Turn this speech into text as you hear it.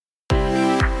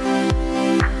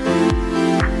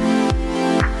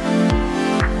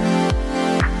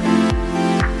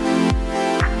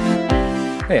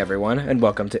Hey everyone, and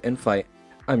welcome to Inflight.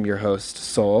 I'm your host,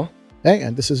 Soul. Hey,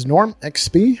 and this is Norm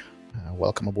XP.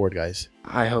 Welcome aboard, guys.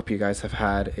 I hope you guys have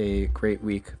had a great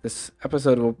week. This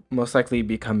episode will most likely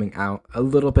be coming out a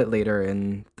little bit later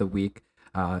in the week.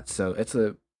 So it's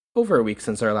over a week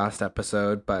since our last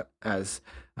episode, but as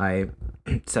I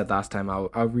said last time, I'll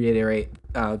reiterate,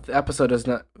 the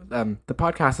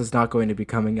podcast is not going to be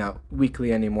coming out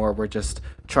weekly anymore. We're just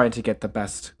trying to get the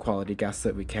best quality guests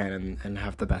that we can and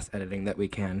have the best editing that we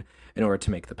can in order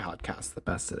to make the podcast the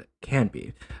best that it can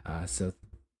be. So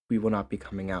we will not be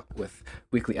coming out with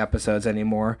weekly episodes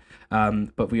anymore,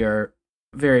 but we are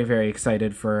very, very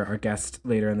excited for our guest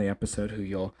later in the episode, who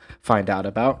you'll find out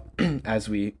about as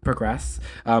we progress.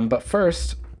 But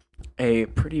first, a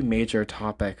pretty major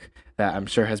topic that I'm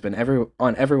sure has been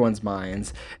on everyone's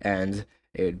minds, and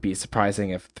it would be surprising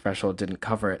if Threshold didn't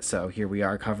cover it. So here we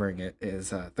are covering it,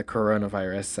 is the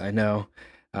coronavirus. I know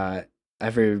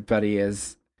everybody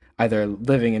is either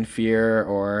living in fear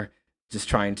or just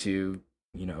trying to,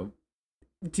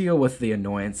 deal with the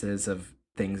annoyances of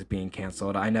things being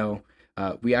canceled. I know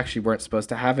we actually weren't supposed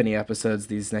to have any episodes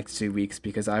these next 2 weeks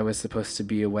because I was supposed to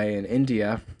be away in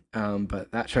India,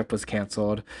 but that trip was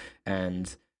canceled,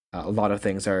 and a lot of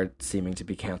things are seeming to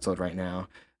be canceled right now,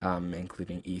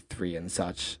 including E3 and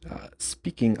such.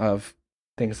 Speaking of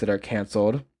things that are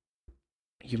canceled,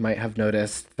 you might have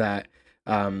noticed that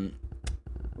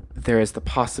there is the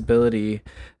possibility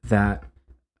that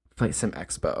Flight Sim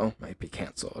Expo might be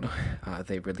canceled.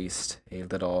 They released a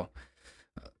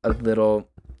little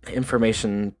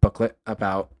information booklet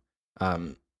about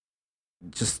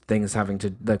just things having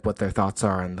to, like, what their thoughts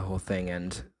are on the whole thing,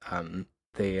 and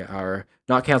they are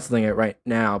not canceling it right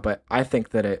now, but I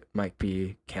think that it might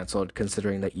be canceled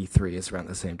considering that E3 is around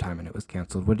the same time and it was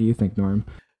canceled. What do you think, Norm?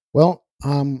 Well,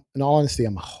 in all honesty,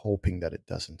 I'm hoping that it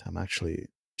doesn't. I'm actually,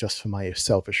 just for my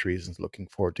selfish reasons, looking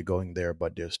forward to going there,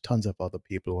 but there's tons of other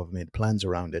people who have made plans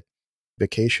around it,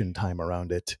 vacation time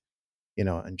around it,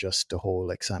 and just the whole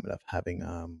excitement of having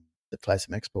the Flight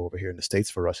Sim Expo over here in the States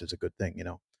for us is a good thing,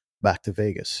 back to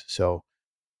Vegas. So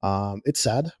it's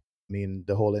sad. I mean,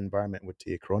 the whole environment with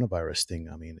the coronavirus thing,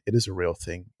 I mean, it is a real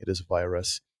thing. It is a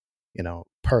virus.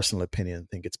 Personal opinion, I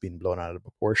think it's been blown out of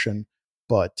proportion.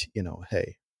 But,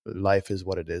 hey, life is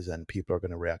what it is, and people are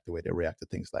going to react the way they react to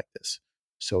things like this.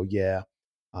 So, yeah,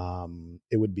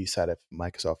 it would be sad if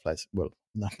not Microsoft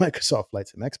Flight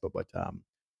Sim Expo, but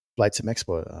Flight Sim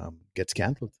Expo gets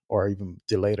canceled or even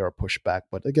delayed or pushed back.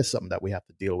 But I guess something that we have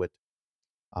to deal with.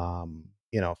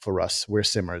 For us, we're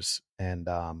simmers, and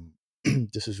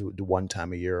this is the one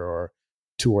time a year or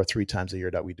 2 or 3 times a year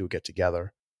that we do get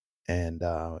together, and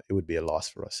it would be a loss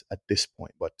for us at this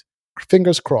point. But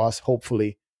fingers crossed,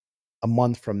 hopefully a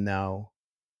month from now,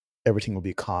 everything will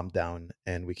be calmed down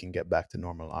and we can get back to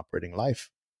normal operating life.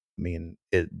 I mean,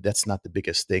 that's not the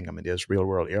biggest thing. I mean, there's real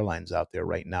world airlines out there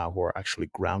right now who are actually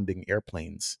grounding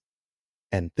airplanes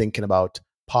and thinking about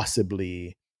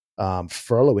possibly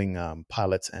furloughing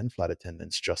pilots and flight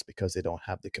attendants just because they don't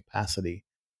have the capacity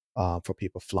for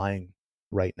people flying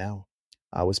right now.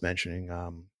 I was mentioning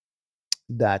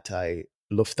that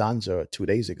Lufthansa 2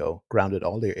 days ago grounded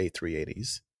all their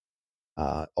A380s.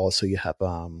 Also, you have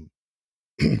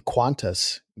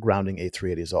Qantas grounding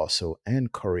A380s also,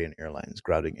 and Korean Airlines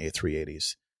grounding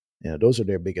A380s. Those are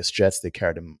their biggest jets. They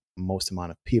carry the most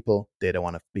amount of people. They don't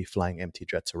want to be flying empty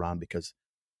jets around because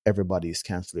everybody's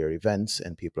canceling their events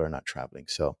and people are not traveling.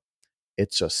 So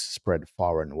it's just spread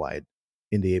far and wide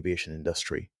in the aviation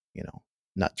industry,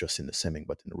 not just in the simming,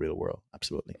 but in the real world.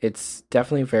 Absolutely. It's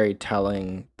definitely very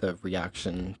telling, the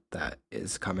reaction that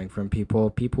is coming from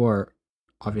people. People are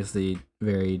obviously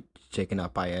very shaken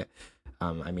up by it.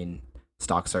 I mean,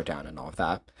 stocks are down and all of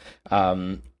that.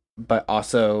 But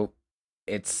also,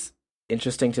 it's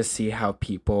interesting to see how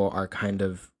people are kind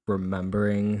of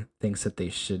remembering things that they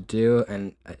should do.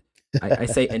 And I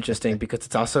say interesting because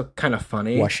it's also kind of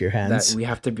funny. Wash your hands. That we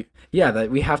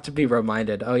have to be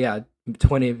reminded,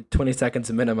 20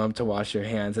 seconds minimum to wash your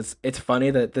hands. It's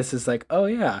funny that this is like, oh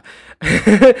yeah,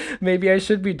 maybe I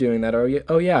should be doing that, or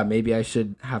oh yeah, maybe I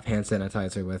should have hand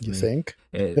sanitizer with me. You think?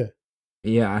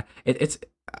 Yeah,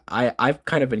 I've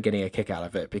kind of been getting a kick out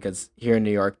of it because here in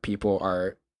New York, people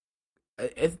are,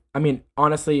 I mean,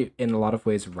 honestly, in a lot of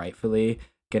ways, rightfully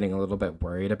getting a little bit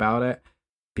worried about it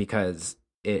because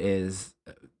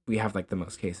we have like the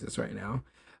most cases right now.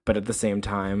 But at the same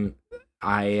time,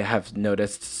 I have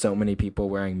noticed so many people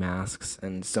wearing masks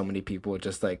and so many people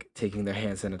just like taking their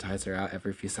hand sanitizer out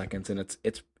every few seconds, and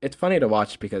it's funny to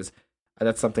watch because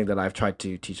that's something that I've tried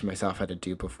to teach myself how to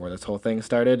do before this whole thing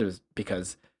started. It was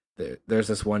because there's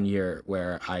this one year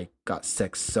where I got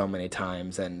sick so many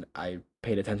times and I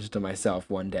paid attention to myself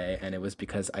one day, and it was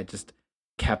because I just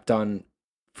kept on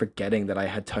forgetting that I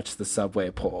had touched the subway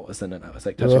poles, and then I was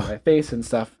like touching my face and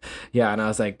stuff. Yeah, and I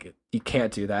was like, you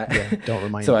can't do that. Yeah, don't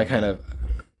remind so me. I kind of,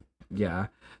 yeah.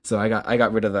 So I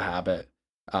got rid of the habit.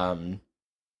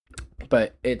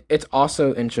 But it's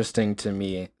also interesting to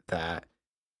me that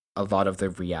a lot of the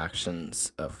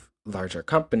reactions of larger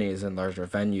companies and larger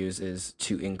venues is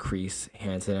to increase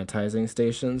hand sanitizing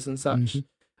stations and such.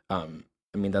 I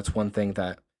mean, that's one thing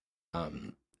that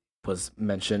was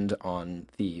mentioned on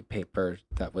the paper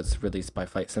that was released by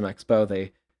Flight Sim Expo.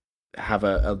 They have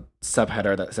a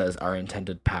subheader that says our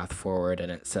intended path forward,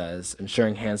 and it says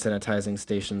ensuring hand sanitizing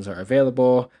stations are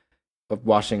available,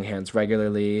 washing hands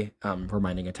regularly,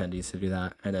 reminding attendees to do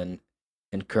that, and then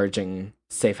encouraging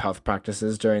safe health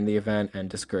practices during the event and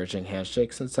discouraging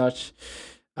handshakes and such.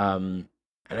 And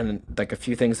then like a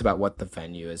few things about what the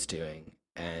venue is doing.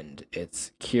 And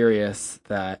it's curious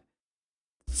that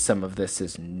some of this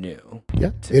is new.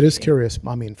 Yeah, it is curious.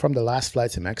 I mean, from the last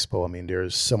Flight Sim Expo, I mean,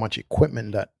 there's so much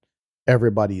equipment that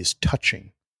everybody is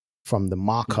touching, from the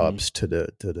mock-ups to the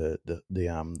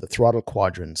throttle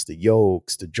quadrants, the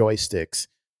yokes, the joysticks.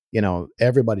 You know,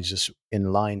 everybody's just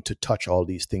in line to touch all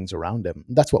these things around them.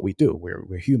 That's what we do.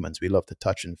 We're humans. We love to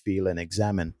touch and feel and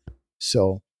examine.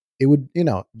 So it would, you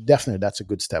know, definitely that's a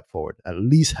good step forward. At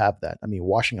least have that. I mean,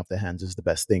 washing of the hands is the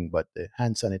best thing, but the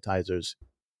hand sanitizers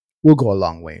will go a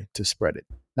long way to spread it.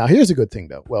 Now, here's a good thing,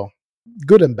 though. Well,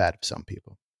 good and bad for some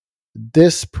people.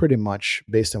 This pretty much,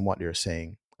 based on what you're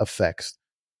saying, affects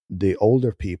the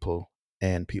older people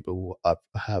and people who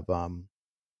have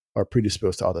are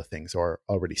predisposed to other things or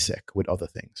already sick with other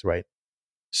things, right?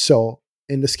 So,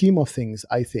 in the scheme of things,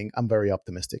 I think I'm very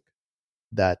optimistic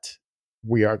that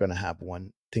we are going to have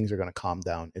one. Things are going to calm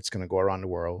down. It's going to go around the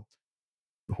world.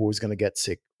 Who's going to get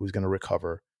sick? Who's going to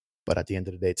recover? But at the end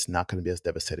of the day, it's not going to be as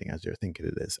devastating as you're thinking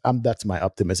it is. That's my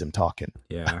optimism talking.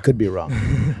 Yeah, I could be wrong.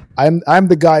 I'm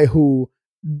the guy who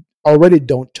already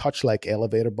don't touch like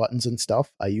elevator buttons and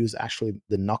stuff. I use actually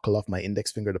the knuckle of my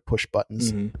index finger to push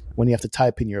buttons. When you have to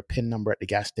type in your PIN number at the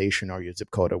gas station or your zip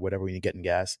code or whatever when you're getting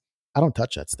gas, I don't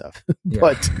touch that stuff.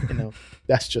 But you know,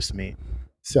 that's just me.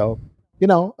 So you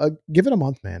know, give it a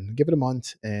month, man. Give it a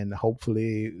month, and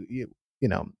hopefully, you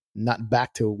know, not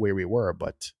back to where we were,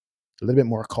 but a little bit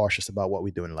more cautious about what we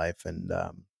do in life,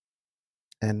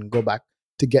 and go back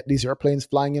to get these airplanes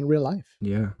flying in real life.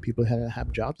 Yeah, people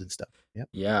have jobs and stuff. Yep.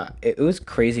 Yeah, it was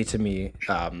crazy to me.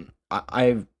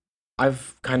 I've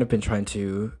kind of been trying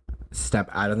to step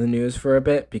out of the news for a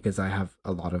bit because I have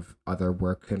a lot of other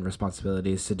work and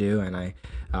responsibilities to do, and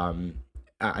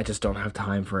I just don't have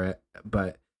time for it.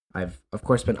 But I've of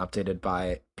course been updated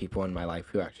by people in my life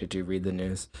who actually do read the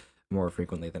news more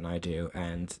frequently than I do,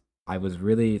 and I was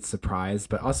really surprised,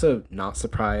 but also not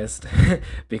surprised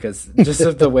because just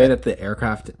of the way that the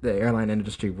airline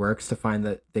industry works, to find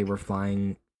that they were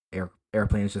flying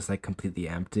airplanes just like completely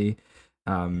empty,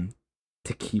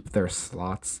 to keep their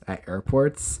slots at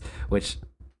airports, which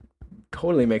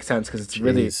totally makes sense because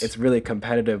it's really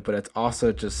competitive, but it's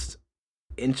also just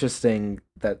interesting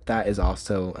that is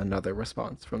also another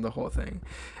response from the whole thing.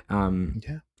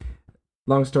 Yeah.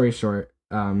 Long story short,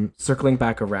 circling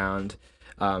back around,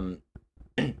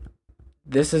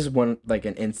 this is an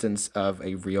instance of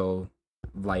a real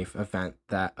life event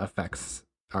that affects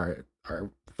our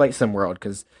flight sim world,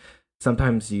 because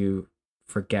sometimes you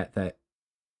forget that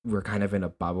we're kind of in a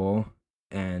bubble,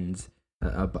 and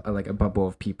a bubble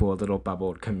of people, a little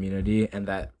bubbled community, and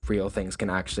that real things can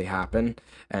actually happen.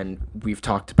 And we've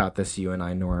talked about this, you and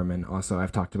I, Norm, and also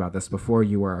I've talked about this before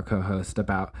you were a co-host,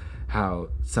 about how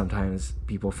sometimes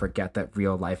people forget that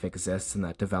real life exists and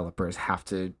that developers have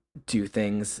to do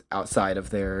things outside of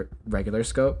their regular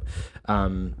scope.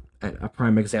 And a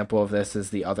prime example of this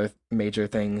is the other major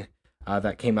thing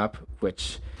that came up,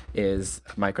 which is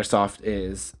Microsoft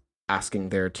is asking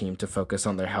their team to focus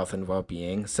on their health and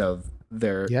well-being. So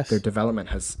their development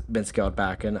has been scaled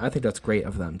back, and I think that's great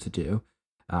of them to do.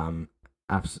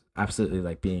 Absolutely,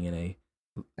 like being in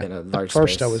a large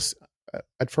space.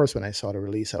 At first when I saw the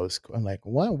release, I'm like,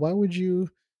 why would you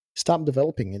stop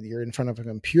developing it? You're in front of a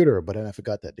computer. But then I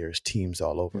forgot that there's teams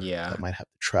all over that might have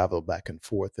to travel back and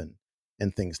forth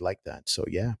and things like that. So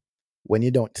yeah, when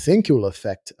you don't think it will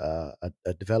affect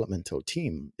a developmental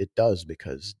team, it does,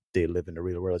 because they live in the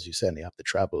real world, as you said, and they have to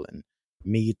travel and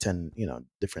meet and, you know,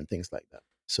 different things like that.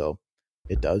 So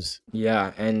it does.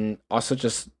 Yeah, and also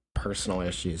just personal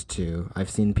issues too. I've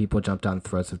seen people jump down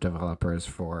throats of developers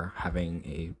for having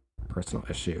a personal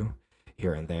issue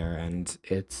here and there, and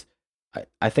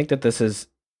I think that this is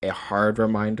a hard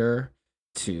reminder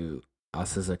to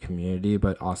us as a community,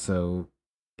 but also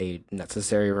a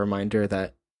necessary reminder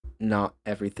that not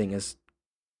everything is,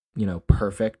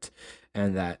 perfect,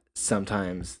 and that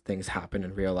sometimes things happen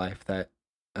in real life that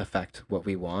affect what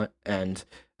we want. And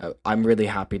I'm really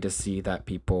happy to see that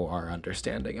people are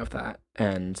understanding of that.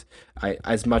 And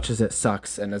as much as it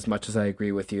sucks, and as much as I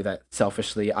agree with you that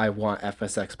selfishly I want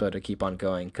FS Expo to keep on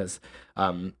going, because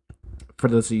for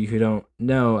those of you who don't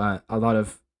know, a lot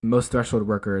of most threshold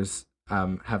workers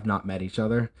have not met each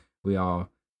other. We all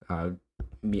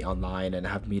meet online and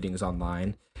have meetings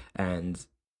online, and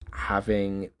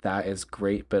having that is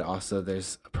great, but also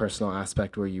there's a personal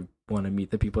aspect where you want to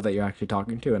meet the people that you're actually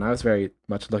talking to. And I was very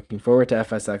much looking forward to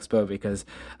FS Expo because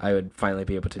I would finally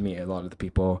be able to meet a lot of the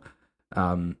people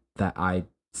that I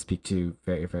speak to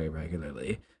very, very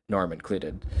regularly, Norm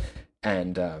included.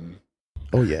 And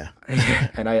oh yeah.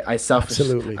 and I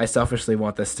selfishly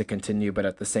want this to continue, but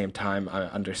at the same time I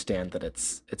understand that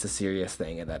it's a serious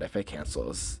thing, and that if it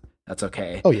cancels, that's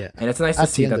okay. Oh yeah. And it's nice to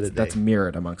see that's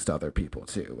mirrored amongst other people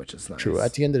too, which is nice. True.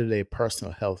 At the end of the day,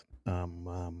 personal health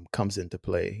comes into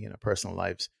play, personal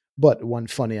lives. But one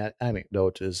funny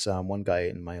anecdote is one guy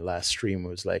in my last stream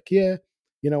was like, yeah,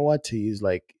 you know what? He's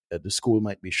like, the school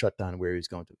might be shut down where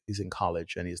he's in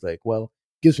college. And he's like, well,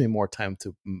 gives me more time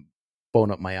to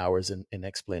bone up my hours in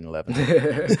X-Plane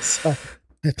 11. So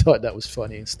I thought that was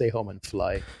funny. Stay home and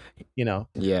fly.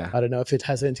 Yeah. I don't know if it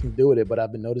has anything to do with it, but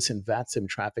I've been noticing VATSIM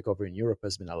traffic over in Europe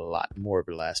has been a lot more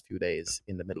over the last few days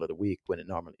in the middle of the week when it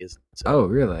normally isn't. So, oh,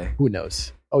 really? Who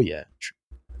knows? Oh, yeah.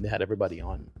 They had everybody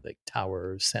on like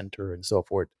Tower, Center, and so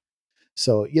forth.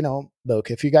 So,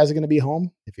 look, if you guys are going to be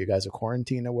home, if you guys are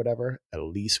quarantined or whatever, at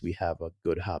least we have a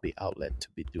good hobby outlet to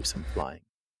do some flying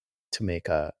to make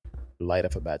a light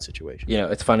of a bad situation.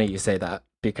 It's funny you say that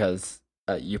because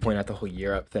you point out the whole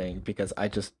Europe thing, because I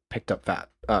just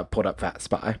pulled up Fat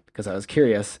Spy because I was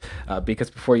curious. Because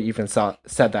before you even said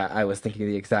that, I was thinking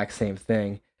the exact same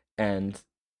thing. And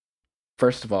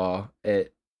first of all,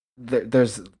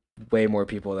 there's way more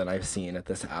people than I've seen at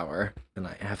this hour than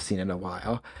I have seen in a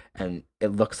while, and it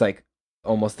looks like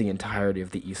almost the entirety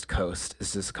of the East Coast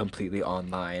is just completely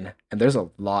online, and there's a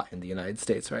lot in the United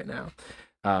States right now.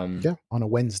 On a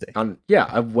Wednesday.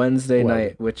 A Wednesday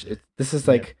night, which this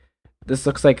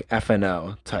looks like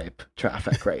FNO type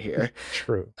traffic right here.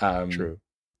 True. True.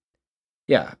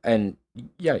 Yeah, and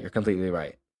yeah, you're completely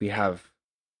right. We have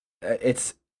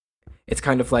it's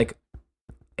kind of like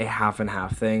a half and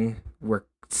half thing. We're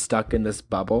stuck in this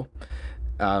bubble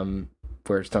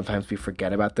where sometimes we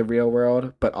forget about the real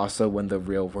world, but also when the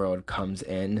real world comes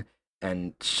in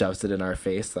and shoves it in our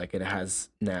face like it has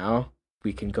now,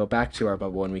 we can go back to our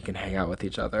bubble and we can hang out with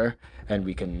each other and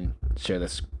we can share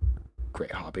this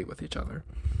great hobby with each other.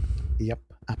 Yep,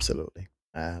 absolutely.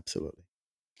 Absolutely.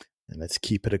 And let's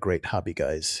keep it a great hobby,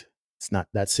 guys. It's not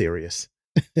that serious.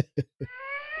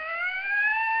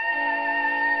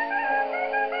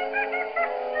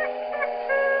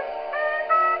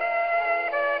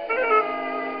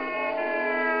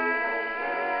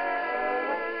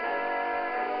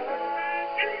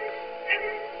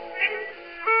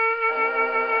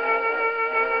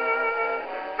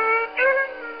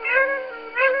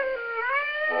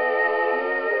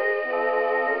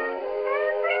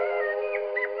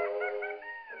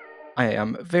 I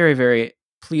am very, very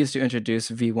pleased to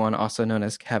introduce V1, also known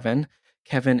as Kevin.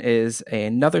 Kevin is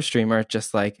another streamer,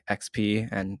 just like XP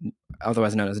and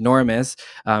otherwise known as Norm is.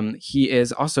 He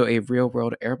is also a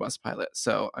real-world Airbus pilot,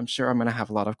 so I'm sure I'm going to have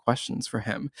a lot of questions for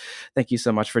him. Thank you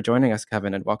so much for joining us,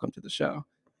 Kevin, and welcome to the show.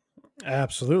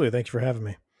 Absolutely. Thank you for having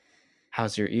me.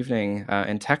 How's your evening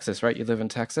in Texas, right? You live in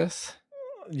Texas?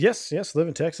 Yes, live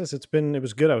in Texas. It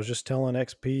was good. I was just telling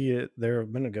XP there a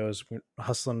minute ago, is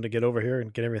hustling to get over here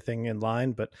and get everything in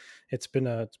line, but it's been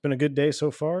a good day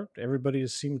so far. Everybody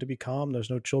seemed to be calm. There's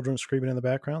no children screaming in the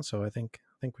background, so I think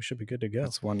we should be good to go.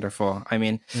 That's wonderful. I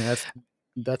mean, yeah,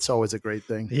 that's always a great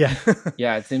thing. Yeah.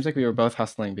 Yeah, it seems like we were both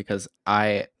hustling because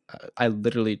I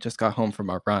literally just got home from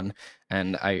our run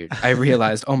and I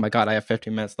realized, oh my God, I have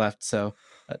 15 minutes left. So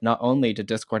not only did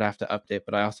Discord have to update,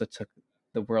 but I also took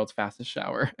the world's fastest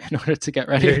shower in order to get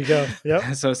ready. There you go.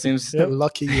 Yep. So it seems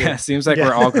lucky you. Yeah, seems like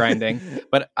we're all grinding.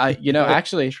 But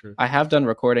actually, True. I have done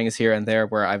recordings here and there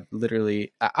where I've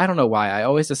literally, I don't know why, I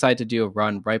always decide to do a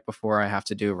run right before I have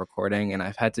to do a recording, and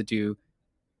I've had to do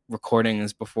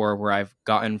recordings before where I've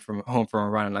gotten from home from a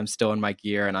run and I'm still in my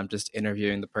gear and I'm just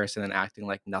interviewing the person and acting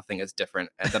like nothing is different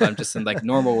and that I'm just in like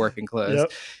normal working clothes.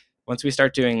 Yep. Once we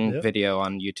start doing video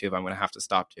on YouTube, I'm going to have to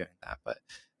stop doing that. But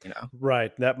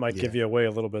right, that might give you away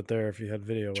a little bit there if you had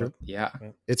video. True. Yeah,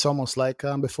 it's almost like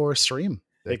before a stream.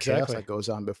 The chaos Exactly. that goes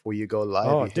on before you go live,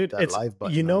 Oh, you hit dude, that it's live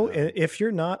button on if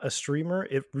you're not a streamer,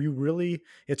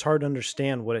 it's hard to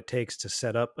understand what it takes to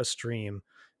set up a stream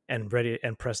and ready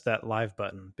and press that live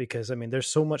button, because I mean there's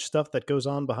so much stuff that goes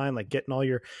on behind, like getting all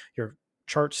your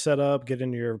charts set up,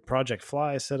 getting your project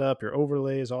fly set up, your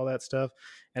overlays, all that stuff.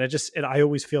 And I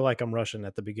always feel like I'm rushing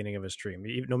at the beginning of a stream.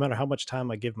 No matter how much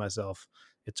time I give myself,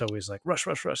 it's always like rush,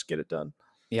 rush, rush, get it done.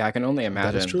 Yeah, I can only That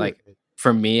is imagine. true. Like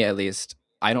for me at least,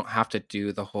 I don't have to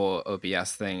do the whole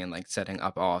OBS thing and like setting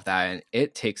up all of that, and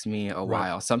it takes me a Right.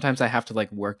 while. Sometimes I have to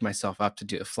like work myself up to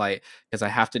do a flight because I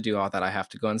have to do all that. I have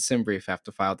to go on SimBrief, I have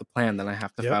to file the plan, then I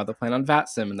have to Yep. file the plan on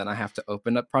VatSim, and then I have to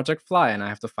open up Project Fly and I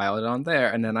have to file it on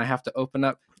there, and then I have to open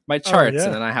up my charts, yeah.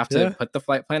 and then I have to put the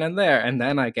flight plan in there, and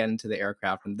then I get into the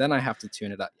aircraft, and then I have to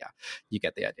tune it up. Yeah, you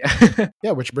get the idea.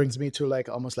 Yeah, which brings me to like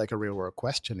almost like a real world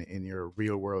question in your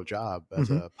real world job as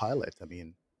a pilot. I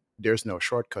mean, there's no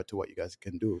shortcut to what you guys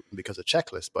can do because of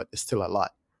checklist, but it's still a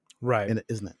lot, Right.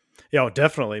 isn't it? Yeah,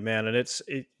 definitely, man. And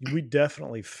we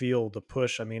definitely feel the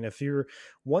push. I mean, if you have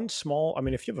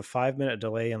a 5-minute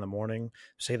delay in the morning,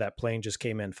 say that plane just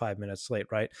came in 5 minutes late,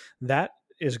 right? That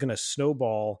is going to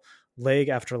snowball leg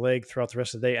after leg throughout the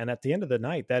rest of the day. And at the end of the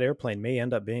night, that airplane may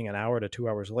end up being an hour to 2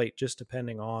 hours late, just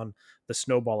depending on the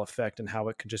snowball effect and how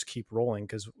it can just keep rolling.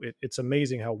 Because it's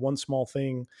amazing how one small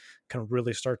thing can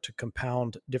really start to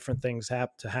compound different things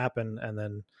to happen. And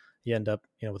then you end up,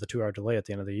 with a 2-hour delay at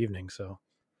the end of the evening. So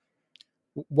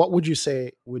What would you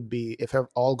say would be, if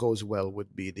all goes well,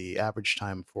 would be the average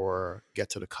time for get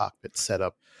to the cockpit set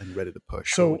up and ready to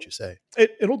push? So what would you say?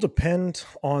 it'll depend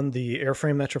on the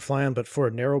airframe that you're flying, but for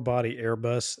a narrow body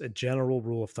Airbus, a general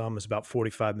rule of thumb is about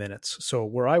 45 minutes. So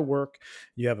where I work,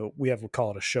 we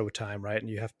call it a show time, right? And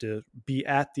you have to be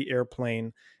at the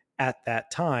airplane at that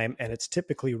time, and it's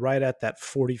typically right at that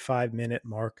 45-minute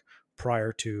mark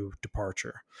prior to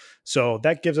departure. So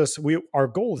that gives us our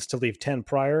goal is to leave 10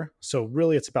 prior. So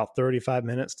really it's about 35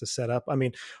 minutes to set up. I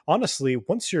mean, honestly,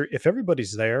 if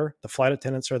everybody's there, the flight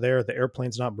attendants are there, the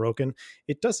airplane's not broken,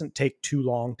 it doesn't take too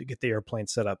long to get the airplane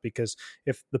set up, because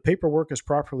if the paperwork is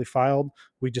properly filed,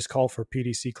 we just call for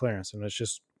PDC clearance and it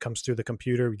just comes through the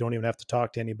computer. You don't even have to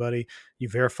talk to anybody. You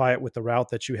verify it with the route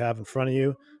that you have in front of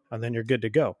you, and then you're good to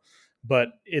go. But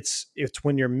it's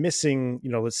when you're missing,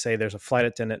 let's say there's a flight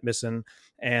attendant missing,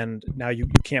 and now you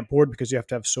can't board because you have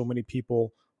to have so many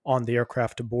people on the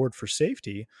aircraft to board for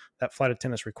safety, that flight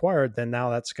attendant's required, then now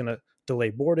that's going to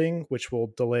delay boarding, which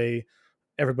will delay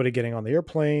everybody getting on the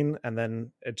airplane, and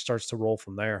then it starts to roll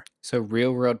from there. So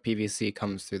real world PVC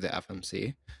comes through the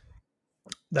FMC.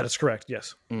 That is correct,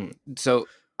 yes. So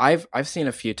I've seen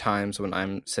a few times when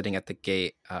I'm sitting at the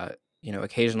gate,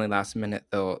 occasionally last minute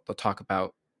they'll talk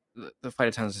about the flight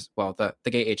attendants, well,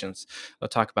 the gate agents will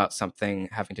talk about something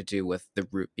having to do with the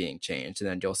route being changed, and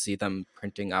then you'll see them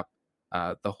printing up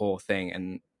the whole thing.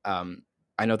 And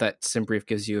I know that SimBrief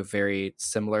gives you a very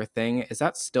similar thing. Is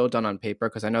that still done on paper?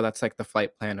 Because I know that's like the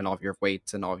flight plan and all of your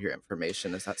weights and all of your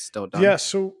information. Is that still done? Yeah,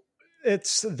 so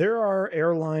there are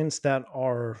airlines that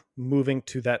are moving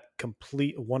to that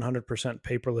complete 100%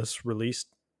 paperless release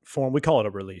form. We call it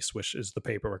a release, which is the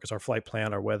paperwork. It's our flight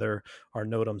plan, our weather, our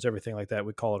NOTAMs, everything like that.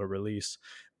 We call it a release.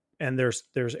 And there's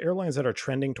airlines that are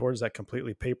trending towards that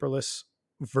completely paperless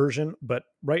version. But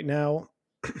right now,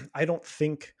 I don't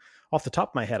think, off the top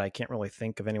of my head, I can't really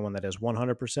think of anyone that is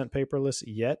 100% paperless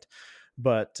yet.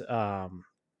 But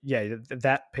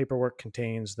that paperwork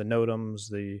contains the NOTAMs,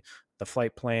 the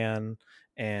flight plan,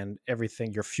 and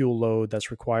everything, your fuel load that's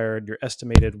required, your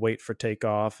estimated weight for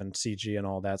takeoff and CG and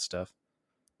all that stuff.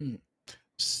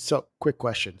 So, quick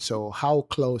question. So, how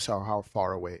close or how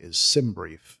far away is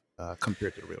SimBrief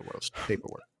compared to the real world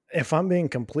paperwork? If I'm being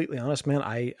completely honest, man,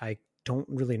 I don't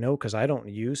really know, because I don't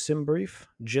use SimBrief,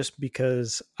 just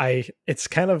because it's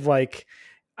kind of like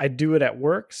I do it at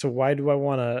work. So why do I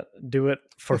want to do it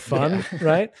for fun? Yeah.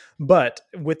 Right. But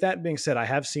with that being said, I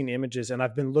have seen images, and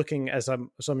I've been looking,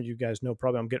 some of you guys know,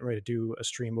 probably I'm getting ready to do a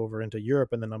stream over into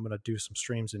Europe, and then I'm going to do some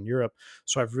streams in Europe.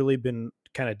 So I've really been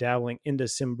kind of dabbling into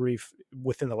SimBrief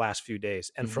within the last few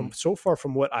days. And from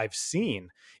what I've seen,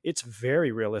 it's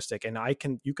very realistic. And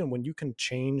when you can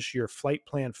change your flight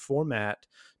plan format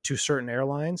to certain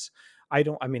airlines,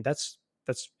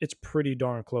 it's pretty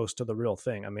darn close to the real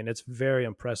thing. I mean, it's very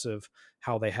impressive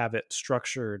how they have it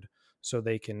structured so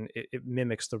it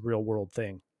mimics the real world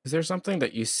thing. Is there something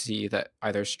that you see that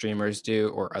either streamers do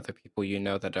or other people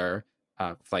that are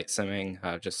flight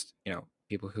simming, just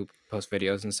people who post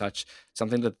videos and such,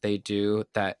 something that they do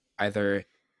that either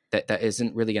that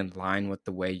isn't really in line with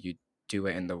the way you do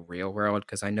it in the real world?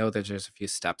 Because I know there's a few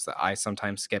steps that I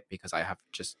sometimes skip because I have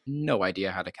just no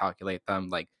idea how to calculate them.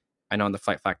 Like I know on the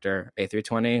Flight Factor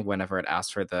A320, whenever it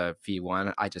asks for the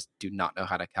V1, I just do not know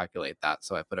how to calculate that,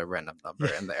 so I put a random number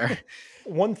in there.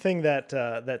 One thing that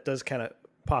that does kind of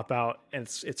pop out, and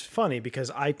it's funny because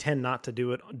I tend not to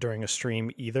do it during a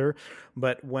stream either,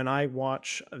 but when I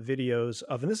watch videos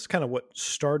of, and this is kind of what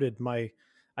started my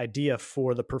idea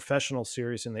for the professional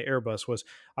series in the Airbus, was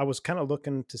I was kind of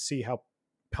looking to see how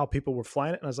people were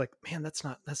flying it, and I was like, man, that's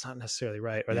not necessarily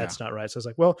right, or Yeah. that's not right. So I was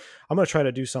like, well, I'm going to try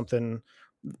to do something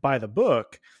by the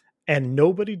book, and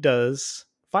nobody does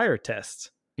fire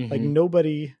tests. Like Mhm.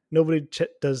 nobody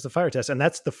does the fire test, and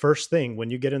that's the first thing when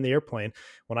you get in the airplane.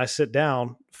 When I sit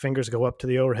down, fingers go up to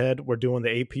the overhead. We're doing the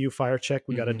APU fire check.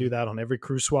 We got to do that on every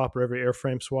crew swap or every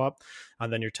airframe swap,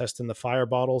 and then you're testing the fire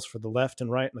bottles for the left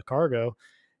and right in the cargo.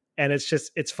 And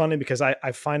it's funny because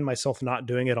I find myself not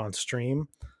doing it on stream,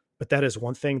 but that is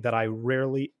one thing that I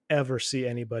rarely ever see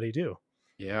anybody do.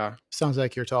 Yeah. Sounds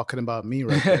like you're talking about me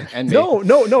right there. And me. No,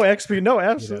 XP, no,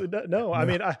 absolutely no. I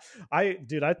mean,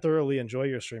 dude, I thoroughly enjoy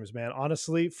your streams, man.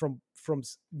 Honestly, from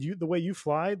you, the way you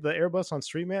fly the Airbus on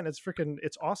stream, man,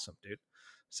 it's awesome, dude.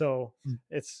 So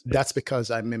That's because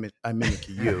I mimic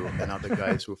you and other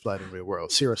guys who fly in real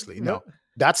world. Seriously, no, No.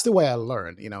 that's the way I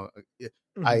learn. You know,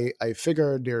 Mhm. I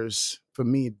figure there's, for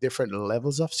me, different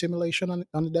levels of simulation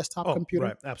on the desktop computer.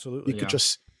 Right, absolutely. You could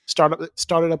just start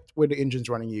it up with the engines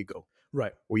running. You go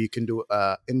right. or you can do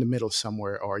in the middle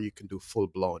somewhere, or you can do full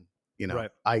blown. You know,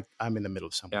 Right. I'm in the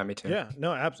middle somewhere. Yeah, me too. Yeah,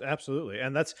 no, absolutely.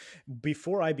 And that's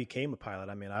before I became a pilot.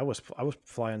 I mean, I was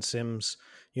flying sims,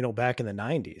 back in the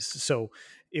 90s. So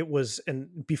it was,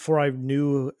 and before I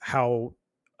knew how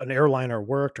an airliner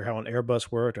worked or how an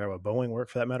Airbus worked or how a Boeing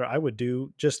worked for that matter, I would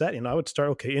do just that. I would start,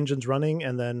 okay, engines running,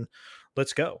 and then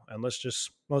let's go and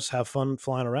let's have fun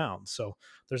flying around. So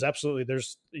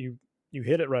you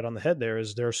hit it right on the head. There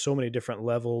are so many different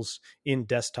levels in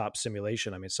desktop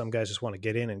simulation. I mean, some guys just want to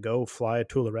get in and go fly,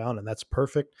 tool around, and that's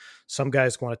perfect. Some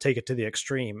guys want to take it to the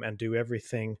extreme and do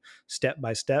everything step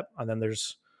by step. And then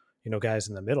there's, guys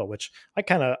in the middle, which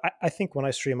I think when I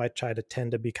stream, I try to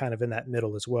tend to be kind of in that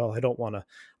middle as well. I don't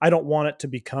want it to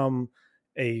become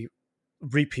a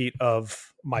repeat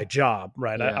of my job,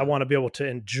 right? Yeah. I want to be able to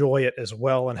enjoy it as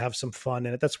well and have some fun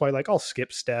in it. That's why, like, I'll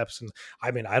skip steps, and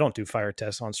I mean, I don't do fire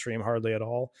tests on stream hardly at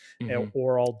all.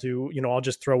 Or I'll do, I'll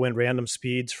just throw in random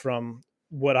speeds from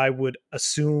what I would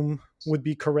assume would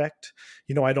be correct.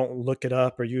 I don't look it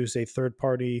up or use a third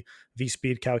party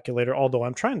V-speed calculator, although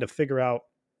I'm trying to figure out,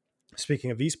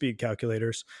 speaking of V-speed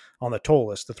calculators, on the toll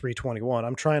list, the 321,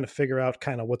 I'm trying to figure out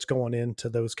kind of what's going into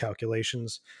those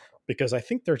calculations, because I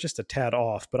think they're just a tad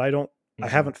off, but I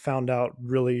haven't found out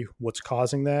really what's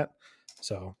causing that.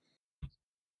 So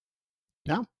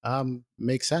Yeah,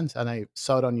 makes sense. And I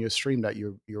saw it on your stream that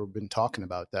you've been talking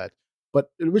about that. But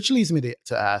which leads me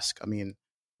to ask, I mean,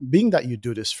 being that you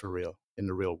do this for real in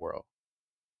the real world,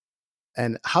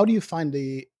 and how do you find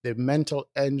the mental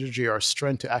energy or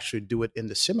strength to actually do it in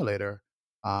the simulator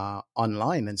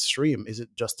online and stream? Is it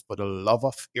just for the love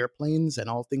of airplanes and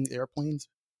all things airplanes?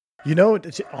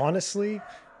 honestly,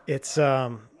 it's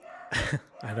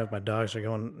I know my dogs are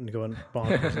going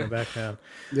bonkers in the background.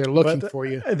 They're looking But for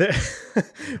you.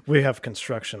 we have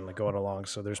construction going along,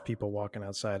 so there's people walking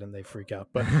outside and they freak out.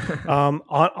 But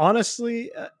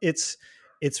honestly,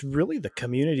 it's really the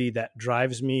community that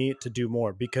drives me to do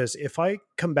more, because if I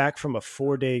come back from a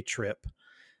 4-day trip,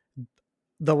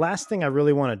 the last thing I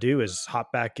really want to do is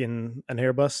hop back in an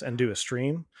Airbus and do a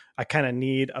stream. I kind of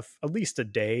need at least a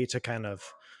day to kind of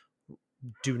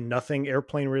do nothing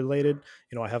airplane related.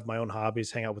 I have my own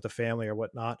hobbies, hang out with the family or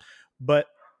whatnot. But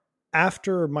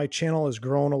after my channel has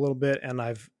grown a little bit and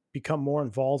I've become more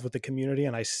involved with the community,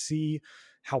 and I see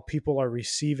how people are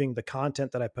receiving the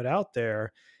content that I put out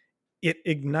there, it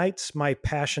ignites my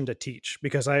passion to teach,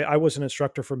 because I was an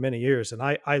instructor for many years, and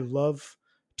I love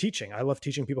teaching. I love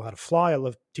teaching people how to fly. I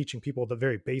love teaching people the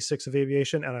very basics of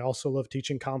aviation. And I also love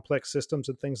teaching complex systems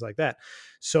and things like that.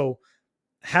 So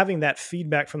having that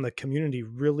feedback from the community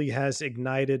really has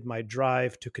ignited my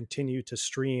drive to continue to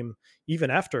stream even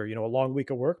after, a long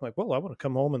week of work. I'm like, well, I want to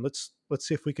come home and let's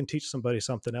see if we can teach somebody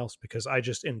something else, because I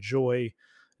just enjoy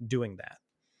doing that.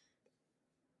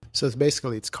 So it's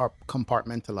basically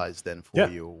compartmentalized then for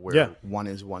you, where one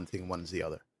is one thing, one is the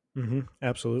other. Mm-hmm.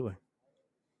 Absolutely.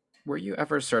 Were you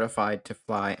ever certified to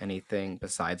fly anything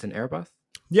besides an Airbus?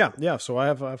 Yeah. So I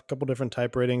have a couple different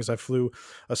type ratings. I flew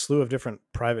a slew of different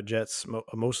private jets,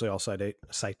 mostly all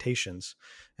citations.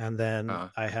 And then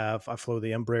I flew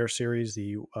the Embraer series,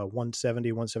 the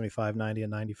 170, 175, 90,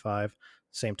 and 95,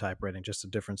 same type rating, just the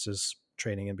differences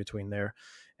training in between there.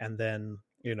 And then,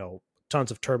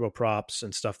 tons of turboprops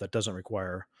and stuff that doesn't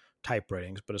require type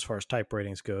ratings. But as far as type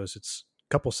ratings goes, it's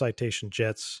couple Citation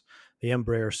jets, the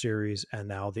Embraer series, and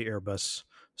now the Airbus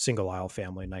single aisle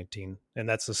family 19. And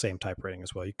that's the same type rating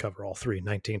as well. You cover all three,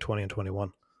 19, 20, and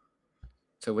 21.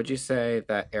 So would you say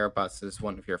that Airbus is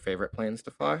one of your favorite planes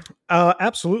to fly?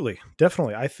 Absolutely.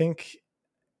 Definitely. I think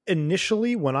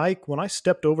initially when I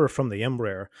stepped over from the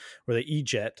Embraer or the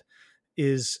E-Jet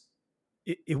is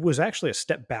it was actually a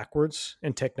step backwards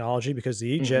in technology because the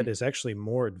E-Jet is actually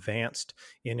more advanced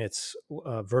in its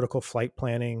vertical flight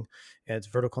planning and its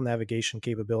vertical navigation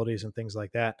capabilities and things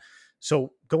like that.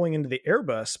 So going into the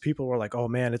Airbus, people were like, oh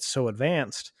man, it's so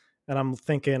advanced. And I'm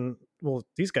thinking, well,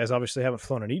 these guys obviously haven't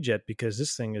flown an E-Jet because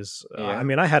this thing is, I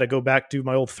mean, I had to go back to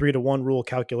my old 3-to-1 rule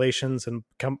calculations and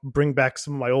bring back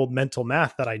some of my old mental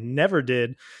math that I never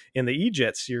did in the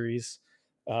E-Jet series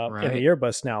in the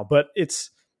Airbus now. But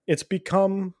it's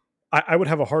become, I would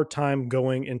have a hard time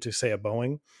going into, say, a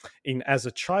Boeing. And as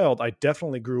a child, I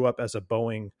definitely grew up as a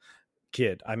Boeing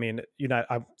kid. I mean, you know,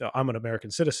 I'm an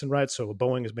American citizen, right? So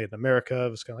Boeing is made in America. It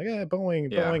was kind of like,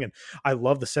 Boeing. And I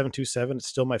love the 727. It's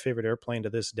still my favorite airplane to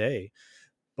this day.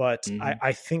 But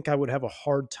I think I would have a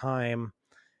hard time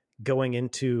going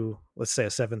into, let's say, a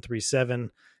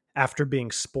 737 after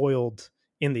being spoiled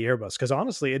in the Airbus. Because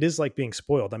honestly, it is like being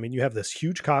spoiled. I mean, you have this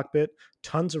huge cockpit,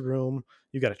 tons of room,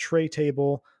 you got a tray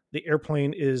table. The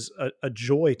airplane is a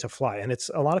joy to fly. And it's,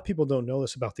 a lot of people don't know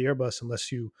this about the Airbus unless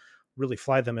you really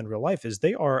fly them in real life, is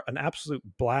they are an absolute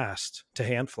blast to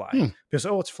hand fly. Because,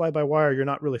 it's fly by wire, you're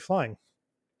not really flying.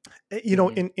 You know,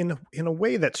 in a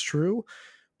way that's true,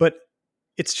 but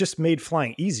it's just made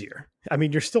flying easier. I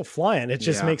mean, you're still flying. It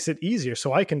just makes it easier.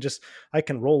 So I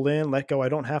can roll in, let go. I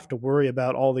don't have to worry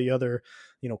about all the other,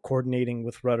 you know, coordinating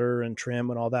with rudder and trim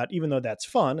and all that, even though that's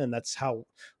fun. And that's how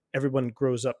everyone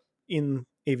grows up in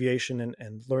aviation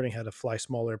and learning how to fly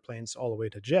small airplanes all the way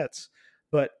to jets.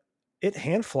 But it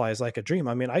hand flies like a dream.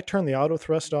 I mean, I turn the auto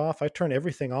thrust off. I turn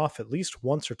everything off at least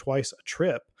once or twice a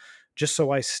trip, just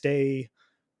so I stay,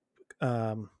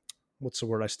 what's the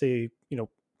word? I stay, you know,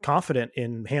 confident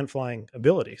in hand flying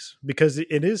abilities, because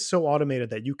it is so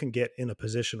automated that you can get in a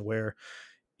position where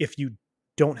if you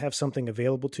don't have something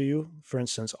available to you, for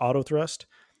instance, auto thrust,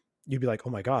 you'd be like, oh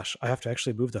my gosh, I have to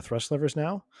actually move the thrust levers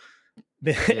now.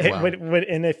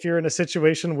 And if you're in a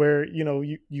situation where, you know,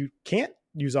 you can't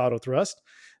use auto thrust,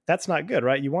 that's not good,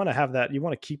 right? You want to have that, you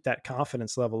want to keep that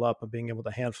confidence level up of being able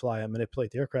to hand fly and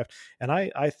manipulate the aircraft. And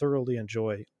I thoroughly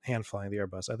enjoy hand flying the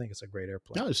Airbus. I think it's a great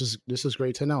airplane. No, this is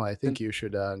great to know. I think you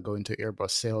should go into Airbus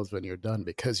sales when you're done,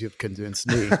 because you've convinced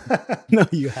me. No,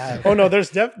 you have. Oh no, there's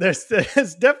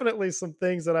definitely some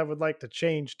things that I would like to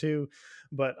change too.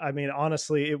 But I mean,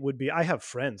 honestly, it would be, I have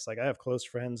friends, like I have close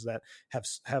friends that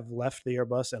have left the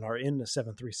Airbus and are in the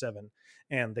 737.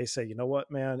 And they say, you know what,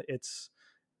 man, it's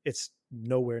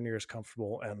nowhere near as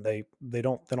comfortable, and they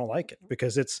don't like it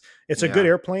because it's a good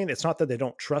airplane. It's not that they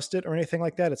don't trust it or anything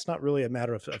like that. It's not really a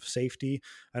matter of safety.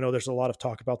 I know there's a lot of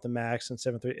talk about the Max and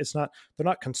 737. It's not, they're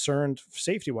not concerned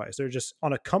safety wise. They're just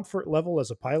on a comfort level.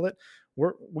 As a pilot,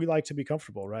 we like to be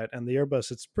comfortable, right? And the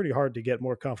Airbus, it's pretty hard to get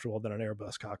more comfortable than an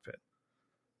Airbus cockpit.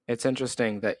 It's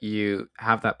interesting that you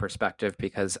have that perspective,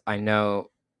 because I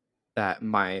know that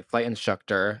my flight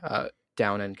instructor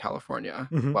down in California,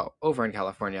 well, over in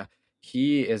California,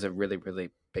 he is a really, really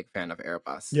big fan of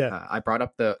Airbus. Yeah. I brought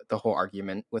up the whole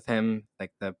argument with him,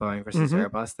 like the Boeing versus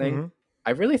Airbus thing.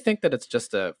 I really think that it's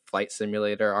just a flight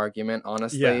simulator argument,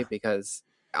 honestly, because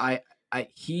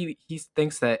he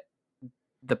thinks that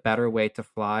the better way to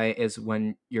fly is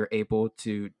when you're able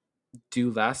to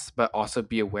do less, but also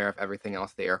be aware of everything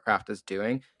else the aircraft is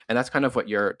doing. And that's kind of what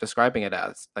you're describing it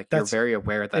as. Like, you're very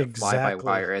aware that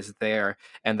fly-by-wire is there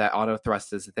and that auto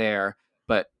thrust is there,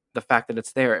 but the fact that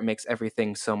it's there, it makes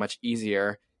everything so much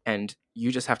easier, and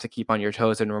you just have to keep on your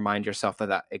toes and remind yourself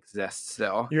that exists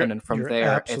still. And then from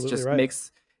there,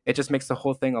 it just makes the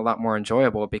whole thing a lot more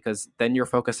enjoyable, because then you're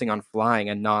focusing on flying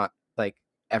and not like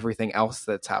everything else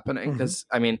that's happening. Because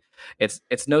I mean, it's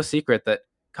no secret that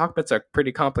cockpits are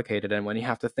pretty complicated, and when you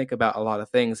have to think about a lot of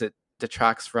things, it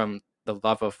detracts from the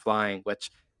love of flying, which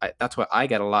that's what I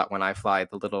get a lot when I fly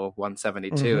the little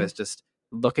 172 is just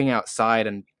looking outside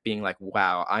and being like,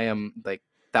 wow, I am like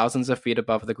thousands of feet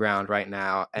above the ground right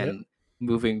now and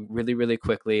moving really, really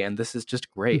quickly, and this is just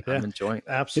great. I'm enjoying it.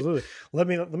 Absolutely. Let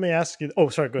me ask you. Oh,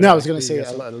 sorry. Go ahead. No, I was going to say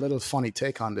a little funny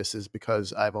take on this is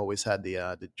because I've always had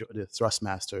the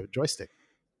Thrustmaster joystick,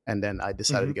 and then I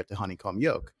decided to get the honeycomb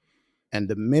yoke. And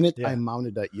the minute I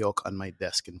mounted that yoke on my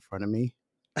desk in front of me,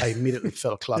 I immediately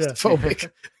felt Yeah.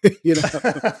 claustrophobic. You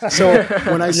know, so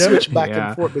when I switch back Yeah.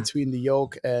 and forth between the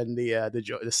yoke and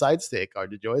the side stick or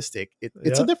the joystick, it's a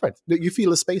Yeah. difference. You feel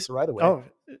the space right away. Oh,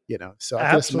 You know, so I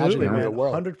can just imagine absolutely, in Yeah. real man.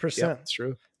 world. Yeah, 100%. it's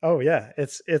true. Oh yeah,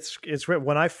 it's great.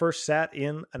 When I first sat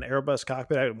in an Airbus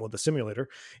cockpit, well, the simulator,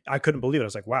 I couldn't believe it. I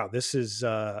was like, wow, this is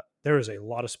there is a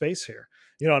lot of space here,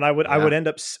 you know. And I would Yeah. end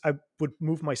up, I would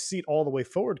move my seat all the way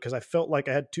forward because I felt like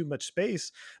I had too much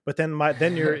space. But then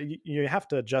then you have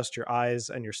to adjust your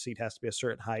eyes, and your seat has to be a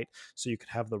certain height so you can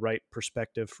have the right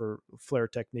perspective for flare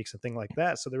techniques and things like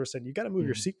that. So they were saying you got to move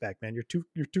your Mhm. seat back, man. You're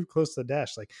too close to the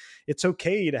dash. Like, it's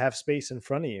okay to have space in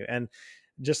front of you. And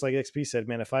just like XP said,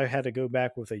 man, if I had to go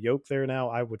back with a yoke there now,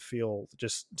 I would feel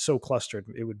just so clustered.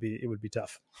 It would be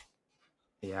tough.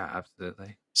 Yeah,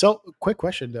 absolutely. So, quick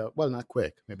question. Well, not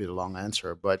quick, maybe the long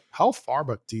answer, but how far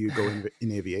back do you go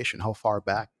in aviation? How far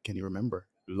back can you remember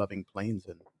loving planes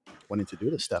and wanting to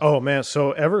do this stuff? Oh man,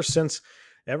 so ever since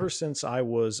I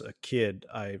was a kid,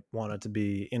 I wanted to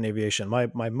be in aviation.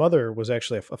 My mother was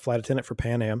actually a flight attendant for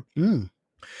Pan Am. Mm.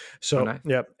 Oh, So nice.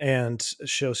 yeah, and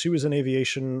so she was in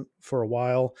aviation for a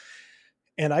while,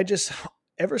 and I just,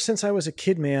 ever since I was a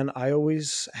kid, man, I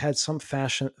always had some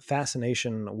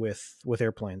fascination with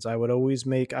airplanes. I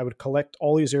would collect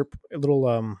all these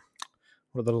little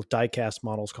what are the little die-cast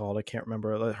models called? I can't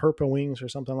remember, the Herpa wings or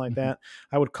something like Mhm. that.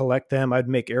 I would collect them. I'd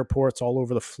make airports all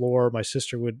over the floor. My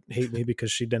sister would hate me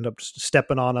because she'd end up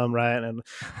stepping on them, right? And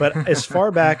but as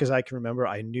far back as I can remember,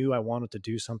 I knew I wanted to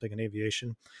do something in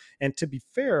aviation. And to be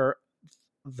fair,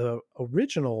 the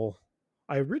original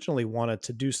I originally wanted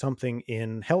to do something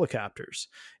in helicopters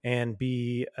and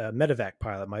be a medevac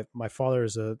pilot. My father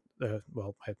is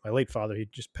well, my late father, he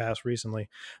just passed recently,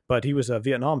 but he was a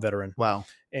Vietnam veteran, Wow.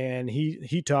 and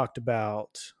he talked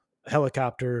about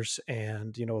helicopters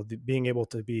and, you know, being able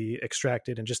to be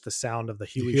extracted and just the sound of the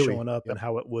The Huey Huey. showing up Yep. and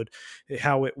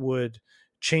how it would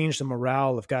change the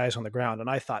morale of guys on the ground. And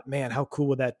I thought, man, how cool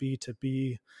would that be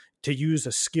to use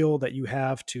a skill that you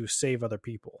have to save other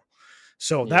people.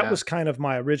 So that Yeah. was kind of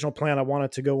my original plan. I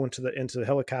wanted to go into the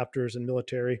helicopters and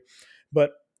military,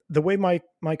 but the way my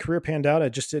career panned out, I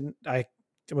just didn't. I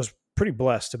was pretty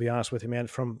blessed, to be honest with you, man.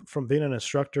 From being an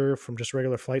instructor from just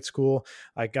regular flight school,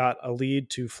 I got a lead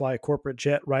to fly a corporate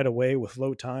jet right away with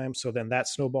low time. So then that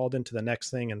snowballed into the next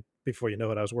thing, and before you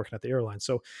know it, I was working at the airline.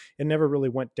 So it never really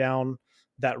went down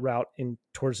that route in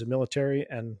towards the military.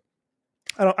 And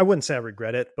I wouldn't say I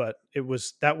regret it, but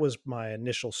that was my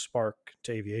initial spark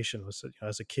to aviation. Was, you know,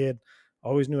 as a kid, I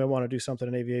always knew I wanted to do something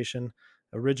in aviation.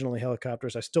 Originally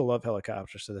helicopters. I still love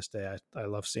helicopters to this day. I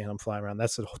love seeing them fly around.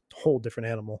 That's a whole different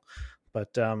animal. But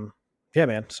yeah,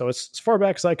 man. So it's as far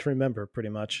back as I can remember, pretty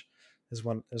much, is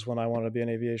when I wanted to be in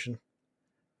aviation.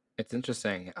 It's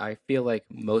interesting. I feel like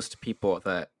most people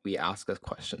that we ask a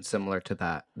question similar to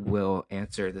that will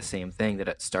answer the same thing, that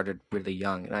it started really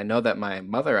young. And I know that my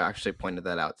mother actually pointed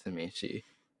that out to me. She,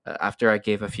 after I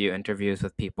gave a few interviews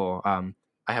with people,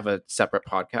 I have a separate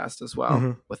podcast as well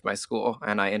Mm-hmm. with my school,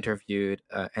 and I interviewed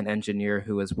an engineer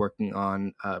who was working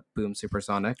on Boom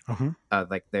Supersonic,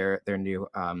 Mm-hmm. like their new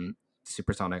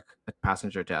supersonic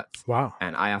passenger jets. Wow.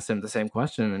 And I asked him the same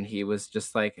question, and he was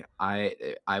just like,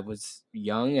 I was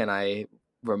young, and I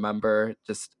remember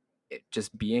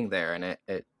just being there, and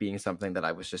it being something that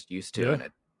I was just used to, Yeah. and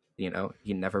it, you know,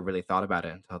 he never really thought about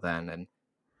it until then. And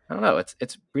I don't know,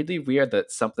 it's really weird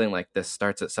that something like this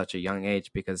starts at such a young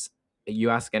age, because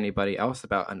you ask anybody else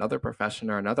about another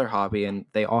profession or another hobby, and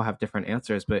they all have different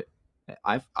answers. But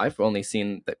I've only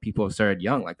seen that people have started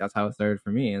young. Like, that's how it started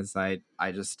for me. Is I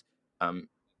just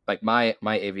like my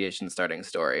aviation starting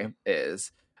story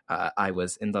is I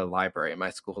was in the library, my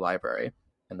school library,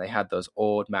 and they had those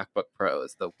old MacBook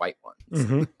Pros, the white ones.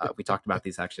 Mm-hmm. We talked about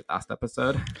these actually last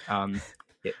episode.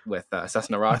 With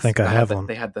Cessna I Rocks, think I have one.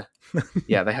 they had the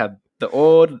yeah, they had the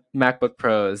old MacBook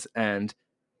Pros, and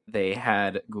they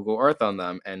had Google Earth on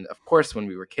them. And of course, when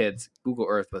we were kids, Google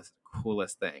Earth was the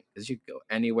coolest thing, because you could go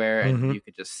anywhere and Mm-hmm. you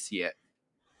could just see it.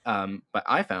 But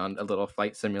I found a little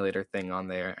flight simulator thing on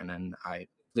there, and then I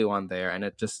flew on there, and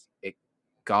it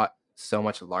got so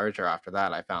much larger after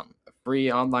that. I found a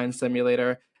free online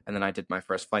simulator, and then I did my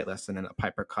first flight lesson in a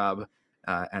Piper Cub.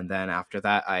 And then after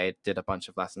that, I did a bunch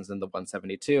of lessons in the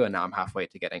 172, and now I'm halfway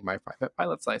to getting my private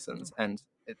pilot's license. And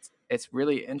it's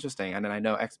really interesting. And then I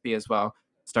know XB as well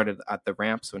started at the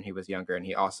ramps when he was younger, and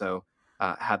he also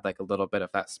had like a little bit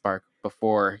of that spark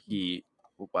before he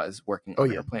was working Oh, on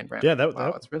yeah. airplane brand. Yeah,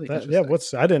 Wow, it's really yeah. interesting.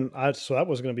 So that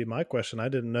was going to be my question. I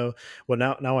didn't know. Well,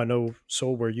 now I know.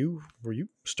 So where you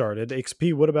started,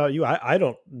 XP. What about you? I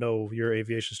don't know your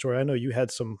aviation story. I know you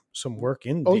had some work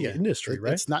in Oh, the yeah. industry,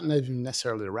 right? It's not even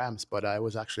necessarily the Rams, but I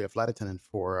was actually a flight attendant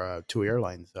for two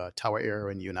airlines, Tower Air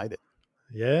and United.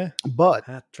 Yeah, But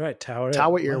that's right. Tower Air.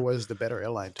 Tower Air Wow. was the better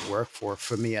airline to work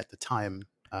for me at the time,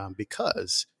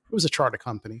 because it was a charter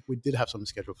company. We did have some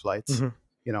scheduled flights,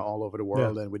 Mm-hmm. all over the Yeah.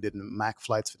 world, and we did MAC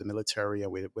flights for the military,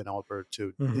 and we went over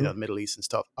to Mm-hmm. the Middle East and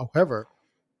stuff. However,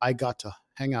 I got to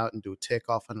hang out and do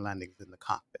takeoff and landings in the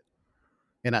cockpit.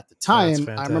 And at the That's time,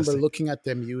 I remember fantastic. looking at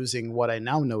them using what I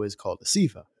now know is called a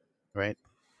SIVA, right?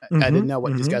 I Mm-hmm. didn't know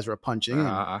what these Mm-hmm. guys were punching in.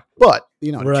 Ah, But,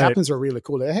 the Right. captains are really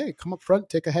cool. They're, hey, come up front,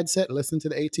 take a headset, listen to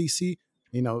the ATC,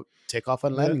 take off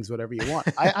on Yeah. landings, whatever you want.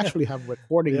 I actually have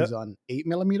recordings Yep. on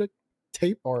 8mm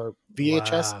tape or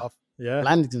VHS Wow. of Yeah.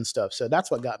 landings and stuff. So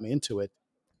that's what got me into it,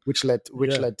 which led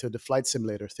Yeah. to the flight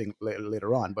simulator thing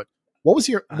later on. But what was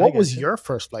I gotcha. your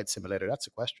first flight simulator? That's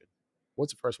the question.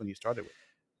 What's the first one you started with?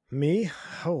 Me?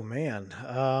 Oh man.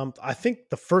 I think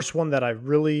the first one that I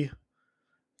really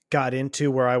got into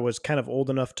where I was kind of old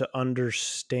enough to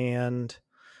understand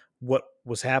what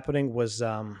was happening was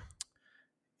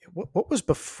what was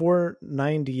before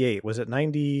 98? Was it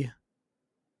 96?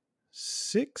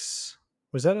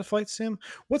 Was that a flight sim?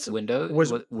 What's Windows?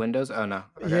 Oh no.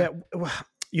 Okay.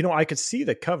 Yeah, I could see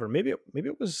the cover. Maybe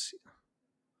it was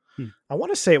Hmm. I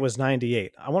want to say it was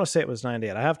 98.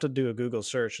 I have to do a Google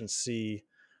search and see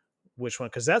which one,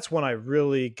 because that's when I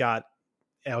really got.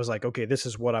 I was like, okay, this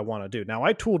is what I want to do. Now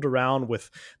I tooled around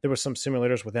there were some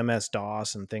simulators with MS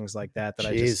DOS and things like that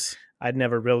I'd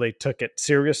never really took it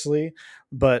seriously.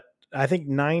 But I think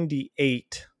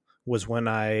 98 was when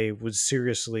I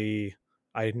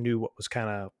knew what was kind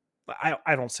of,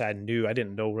 I don't say I knew, I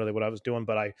didn't know really what I was doing,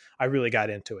 but I really got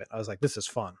into it. I was like, this is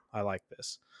fun. I like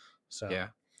this. So, Yeah.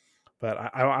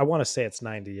 But I want to say it's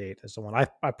 98 is the one.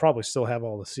 I probably still have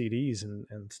all the CDs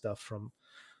and stuff from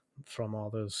all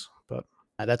those, but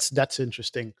That's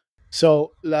interesting.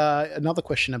 So another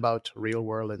question about real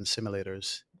world and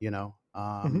simulators.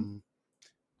 mm-hmm.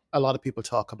 A lot of people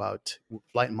talk about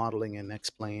flight modeling and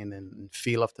X-plane and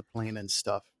feel of the plane and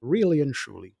stuff. Really and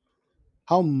truly,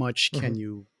 how much can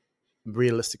you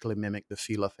realistically mimic the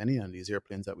feel of any of these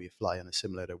airplanes that we fly in a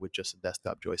simulator with just a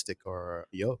desktop joystick or a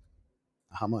yoke?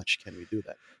 How much can we do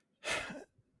that?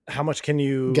 How much can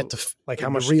you Get how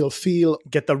much real feel?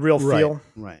 Get the real feel?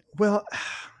 Right. Well,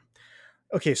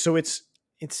 okay, so it's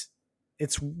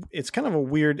kind of a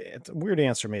weird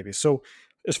answer maybe. So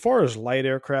as far as light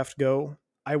aircraft go,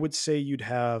 I would say you'd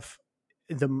have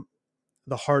the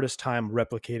hardest time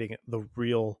replicating the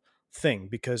real thing,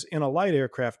 because in a light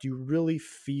aircraft you really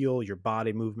feel your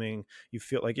body moving. You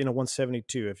feel like in a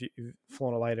 172, if you've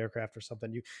flown a light aircraft or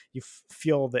something, you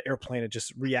feel the airplane, it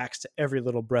just reacts to every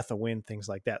little breath of wind, things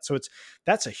like that. So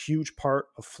that's a huge part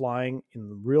of flying in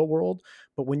the real world.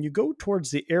 But when you go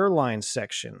towards the airline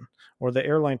section or the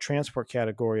airline transport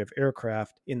category of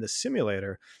aircraft in the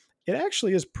simulator, it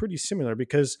actually is pretty similar,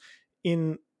 because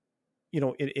in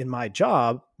my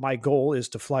job, my goal is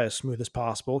to fly as smooth as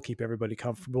possible, keep everybody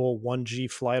comfortable,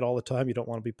 1G flight all the time. You don't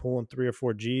want to be pulling 3 or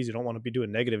 4 Gs. You don't want to be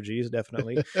doing negative Gs,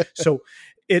 definitely. So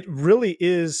it really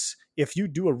is, if you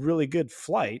do a really good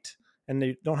flight and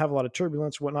they don't have a lot of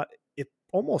turbulence or whatnot, it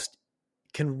almost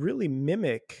can really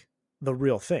mimic the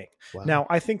real thing. Wow. Now,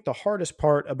 I think the hardest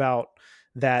part about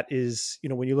that is,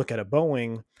 when you look at a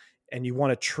Boeing and you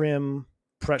want to trim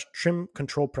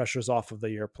control pressures off of the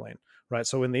airplane, right?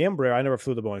 So in the Embraer, I never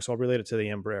flew the Boeing, so I'll relate it to the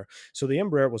Embraer. So the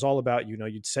Embraer was all about,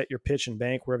 you'd set your pitch and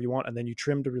bank wherever you want, and then you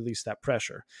trim to release that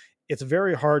pressure. It's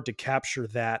very hard to capture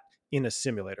that in a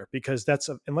simulator, because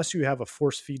unless you have a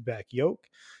force feedback yoke,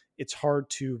 it's hard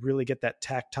to really get that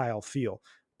tactile feel.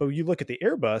 But you look at the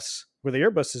Airbus, where the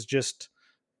Airbus is just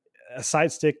a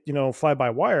side stick, fly by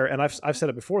wire. And I've said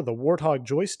it before, the Warthog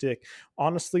joystick,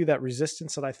 honestly, that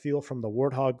resistance that I feel from the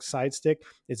Warthog side stick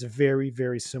is very,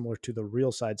 very similar to the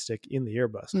real side stick in the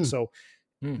Airbus. So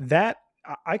that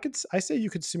I say you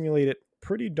could simulate it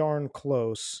pretty darn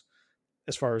close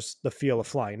as far as the feel of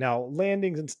flying. Now,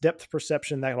 landings and depth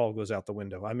perception, that all goes out the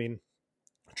window. I mean,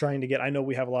 I know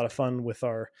we have a lot of fun with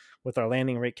our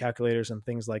landing rate calculators and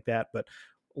things like that, but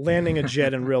landing a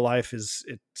jet in real life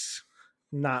it's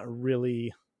not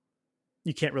really,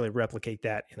 you can't really replicate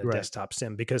that in a desktop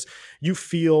sim, because you'll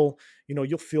feel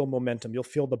momentum, you'll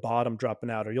feel the bottom dropping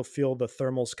out, or you'll feel the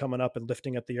thermals coming up and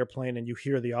lifting up the airplane, and you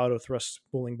hear the auto thrust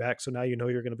pulling back. So now you're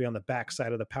going to be on the back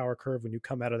side of the power curve when you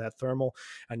come out of that thermal,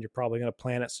 and you're probably going to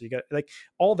plan it. So you got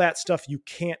all that stuff you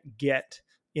can't get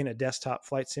in a desktop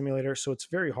flight simulator. So it's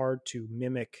very hard to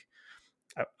mimic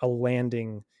a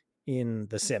landing in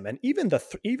the sim. And even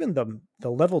the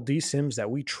level D sims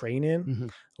that we train in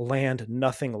land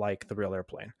nothing like the real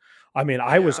airplane. I mean,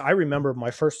 I remember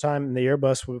my first time in the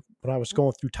Airbus when I was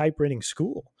going through type rating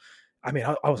school. I mean,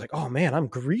 I was like, oh man, I'm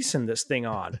greasing this thing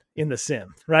on in the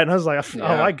sim. Right. And I was like, oh,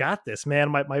 I got this, man.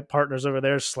 My partner's over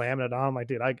there slamming it on. I'm like,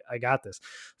 dude, I got this.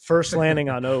 First landing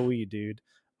on OE, dude.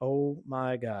 Oh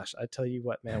my gosh. I tell you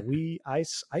what, man, I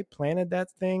planted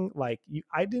that thing. Like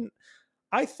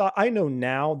I know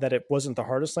now that it wasn't the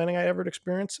hardest landing I ever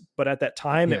experienced, but at that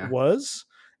time it was.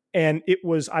 And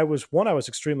I was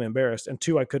extremely embarrassed. And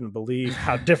two, I couldn't believe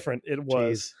how different it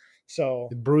was. So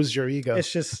it bruised your ego. It's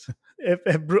just,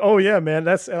 oh yeah, man.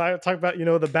 And I talk about,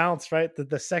 the bounce, right?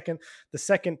 The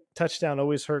second touchdown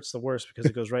always hurts the worst because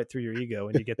it goes right through your ego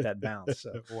and you get that bounce.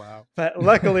 So. Wow. But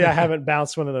luckily I haven't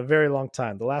bounced one in a very long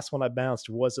time. The last one I bounced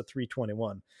was a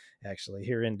 321 actually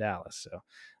here in Dallas. So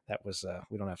that was,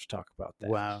 we don't have to talk about that.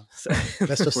 Wow. So,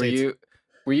 let's just say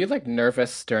were you like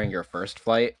nervous during your first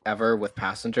flight ever with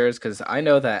passengers? Because I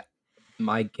know that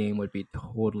my game would be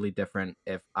totally different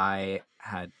if I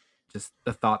had just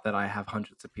the thought that I have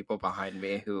hundreds of people behind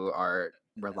me who are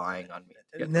relying on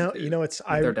me. No,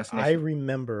 I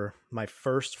remember my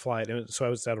first flight. So I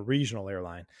was at a regional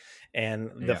airline, and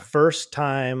the first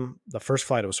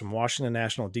flight, it was from Washington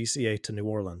National DCA to New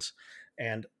Orleans.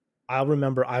 And I'll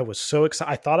remember I was so excited.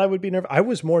 I thought I would be nervous. I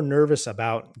was more nervous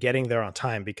about getting there on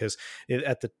time because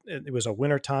it was a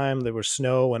winter time. There was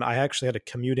snow, and I actually had to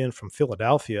commute in from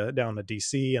Philadelphia down to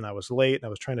DC, and I was late, and I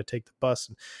was trying to take the bus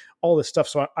and all this stuff.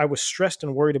 So I was stressed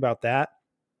and worried about that.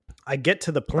 I get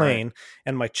to the plane,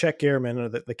 and my check airman, or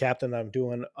the captain that I'm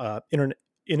doing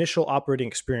initial operating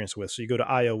experience with. So you go to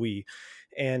IOE,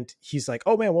 and he's like,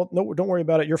 "Oh man, well, no, don't worry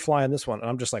about it. You're flying this one." And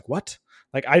I'm just like, "What?"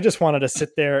 Like, I just wanted to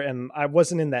sit there, and I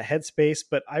wasn't in that headspace.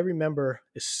 But I remember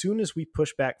as soon as we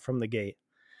pushed back from the gate,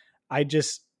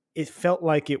 it felt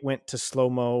like it went to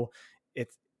slow-mo.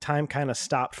 Time kind of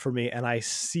stopped for me, and I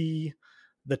see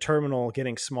the terminal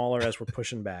getting smaller as we're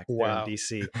pushing back there in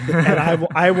DC. And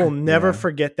I will never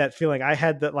forget that feeling. I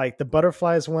had that, like, the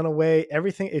butterflies went away,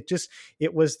 everything.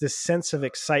 It was this sense of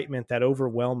excitement that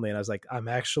overwhelmed me. And I was like, I'm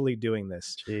actually doing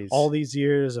this. Jeez. All these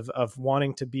years of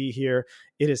wanting to be here,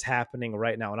 it is happening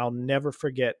right now. And I'll never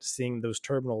forget seeing those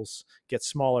terminals get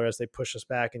smaller as they push us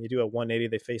back, and you do a 180,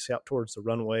 they face out towards the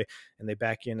runway and they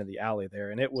back into the alley there.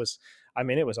 And it was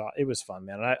fun,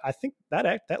 man. And I think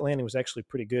that landing was actually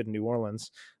pretty good in New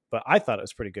Orleans, but I thought it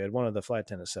was pretty good. One of the flight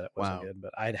attendants said it wasn't good,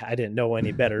 but I didn't know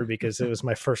any better because it was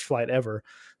my first flight ever.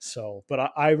 So,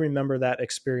 but I remember that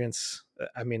experience.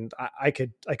 I mean, I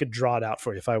could draw it out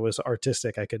for you. If I was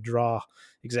artistic, I could draw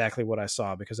exactly what I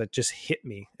saw because it just hit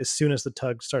me as soon as the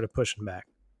tug started pushing back.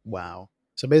 Wow.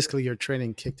 So basically your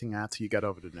training kicked in after you got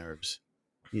over the nerves.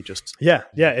 You just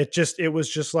it was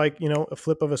just like, a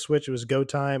flip of a switch. It was go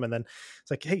time, and then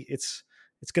it's like, hey, it's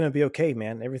gonna be okay,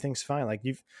 man. Everything's fine. Like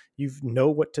you've know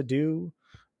what to do.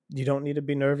 You don't need to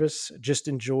be nervous. Just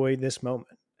enjoy this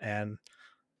moment. And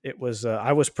it was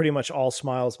I was pretty much all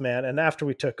smiles, man. And after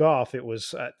we took off, it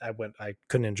was I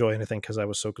couldn't enjoy anything because I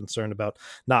was so concerned about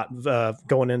not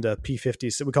going into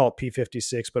P-50. We call it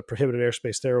P-56, but prohibited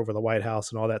airspace there over the White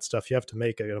House and all that stuff. You have to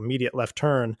make an immediate left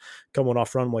turn coming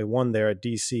off runway 1 there at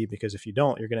DC, because if you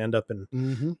don't, you're going to end up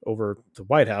in over the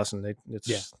White House. And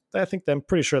I'm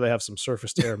pretty sure they have some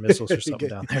surface to air missiles or something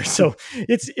down there. So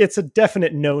it's a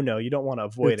definite no. You don't want to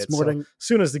avoid it. So as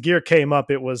soon as the gear came up,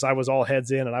 I was all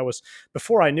heads in, and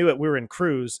before I knew it, we were in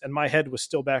cruise, and my head was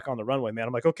still back on the runway, man.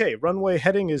 I'm like, okay, runway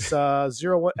heading is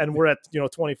 01, and we're at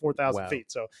 24,000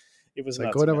 feet. So it was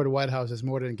nuts, going over to the White House is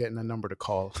more than getting a number to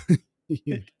call.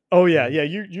 Oh yeah.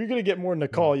 You're gonna get more than a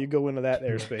call. You go into that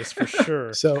airspace for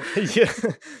sure. So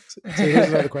here's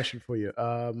another question for you.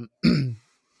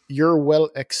 Your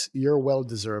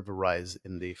well-deserved rise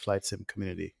in the flight sim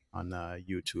community on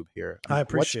YouTube here. I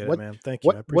appreciate it, man. Thank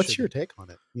you. What's your take on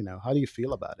it? How do you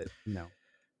feel about it?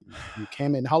 You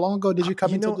came in. How long ago did you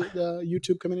come into the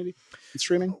YouTube community and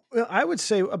streaming? Well, I would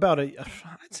say I'd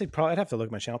have to look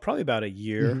at my channel. Probably about a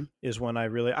year is when I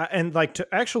really, and like to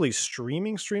actually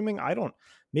streaming,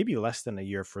 maybe less than a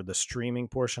year for the streaming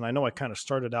portion. I know I kind of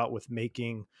started out with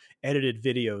making edited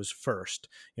videos first.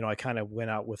 I kind of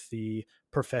went out with the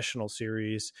professional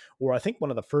series, or I think one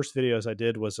of the first videos I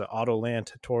did was an auto land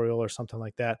tutorial or something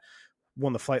like that.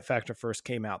 When the Flight Factor first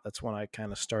came out, that's when I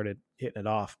kind of started hitting it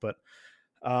off. But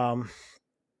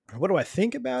what do I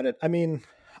think about it? I mean,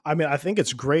 I think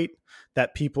it's great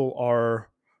that people are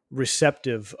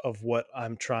receptive of what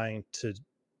I'm trying to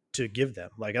give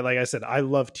them. Like I said, I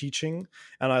love teaching,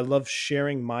 and I love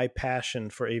sharing my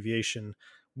passion for aviation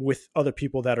with other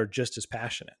people that are just as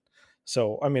passionate.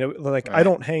 So, I mean, like I Right.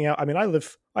 don't hang out. I mean,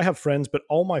 I have friends, but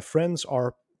all my friends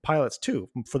are pilots too,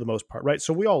 for the most part. Right.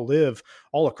 So we all live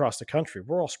all across the country.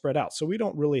 We're all spread out. So we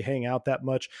don't really hang out that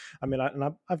much. I mean,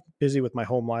 I'm busy with my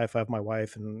home life. I have my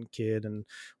wife and kid, and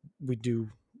we do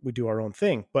our own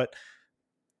thing. But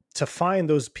to find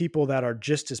those people that are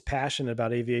just as passionate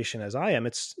about aviation as I am,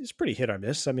 it's pretty hit or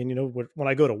miss. I mean, you know, when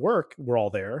I go to work, we're all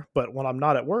there, but when I'm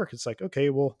not at work, it's like, okay,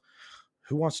 well,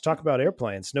 who wants to talk about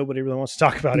airplanes? Nobody really wants to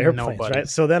talk about airplanes, Nobody. right?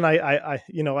 So then I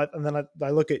you know, and then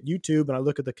I look at YouTube and I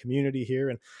look at the community here,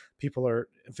 and people are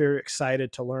very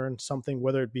excited to learn something,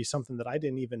 whether it be something that I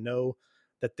didn't even know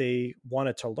that they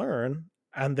wanted to learn,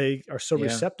 and they are so Yeah.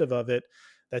 receptive of it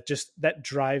that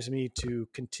drives me to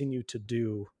continue to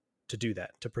do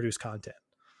that, to produce content.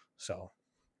 So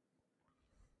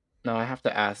Now I have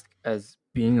to ask, as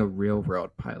being a real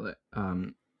world pilot,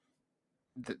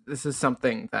 this is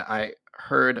something that I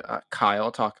heard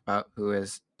Kyle talk about, who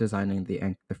is designing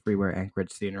the freeware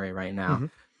Anchorage scenery right now.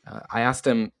 Mm-hmm. I asked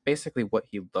him basically what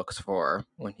he looks for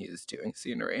when he's doing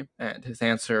scenery, and his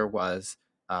answer was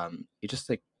he just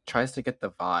like tries to get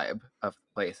the vibe of the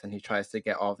place, and he tries to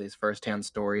get all these firsthand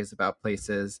stories about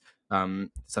places,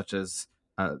 such as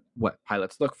what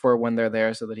pilots look for when they're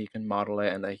there, so that he can model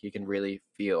it and that he can really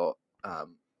feel.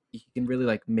 He can really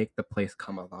like make the place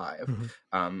come alive.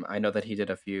 Mm-hmm. I know that he did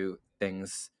a few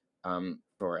things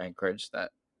for Anchorage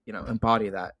that, you know, embody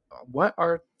that. What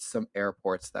are some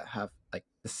airports that have like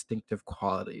distinctive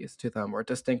qualities to them, or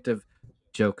distinctive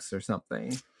jokes or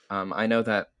something? I know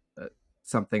that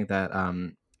something that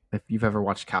if you've ever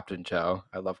watched Captain Joe,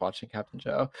 I love watching Captain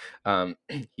Joe.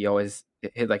 He always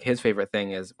his favorite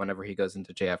thing is whenever he goes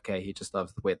into JFK, he just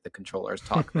loves the way the controllers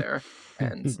talk there.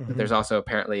 And there's also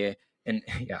apparently in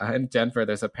Denver,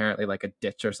 there's apparently like a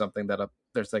ditch or something that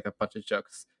there's like a bunch of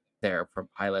jokes there from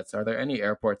pilots. Are there any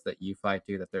airports that you fly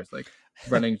to that there's like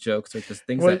running jokes or just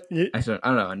things that I don't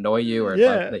know, annoy you or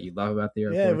that you love about the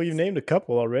airport? Yeah, well, you named a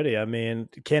couple already. I mean,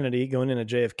 Kennedy going into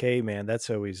JFK, man,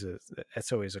 that's always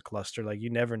a cluster. Like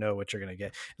you never know what you're gonna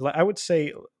get. Like, I would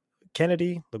say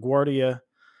Kennedy, LaGuardia,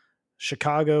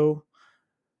 Chicago,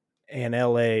 and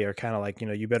LA are kind of like, you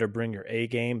know, you better bring your A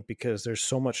game, because there's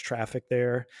so much traffic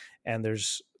there, and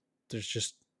there's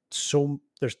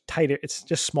tight, it's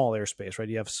just small airspace, right?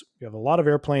 You have a lot of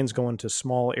airplanes going to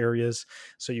small areas,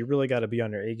 so you really got to be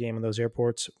on your A game in those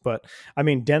airports. But I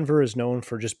mean, Denver is known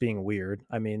for just being weird.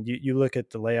 I mean, you look at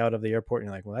the layout of the airport and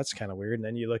you're like, well, that's kind of weird. And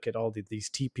then you look at all these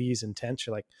teepees and tents,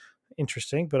 you're like,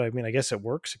 interesting, but I mean, I guess it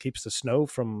works. It keeps the snow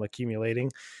from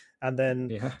accumulating. And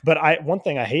then, but one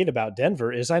thing I hate about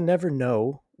Denver is I never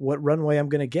know what runway I'm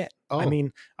going to get. Oh. I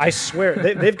mean, I swear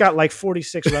they've got like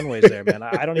 46 runways there, man.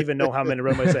 I don't even know how many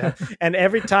runways they have. And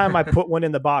every time I put one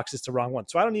in the box, it's the wrong one.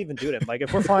 So I don't even do it. Like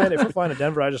if we're flying to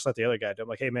Denver, I just let the other guy do it. I'm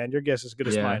like, hey man, your guess is as good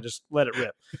as mine. Just let it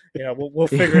rip. You know, we'll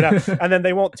figure it out. And then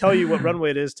they won't tell you what runway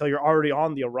it is till you're already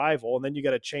on the arrival. And then you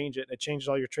got to change it, and it changes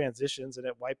all your transitions, and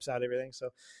it wipes out everything. So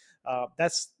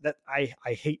I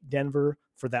hate Denver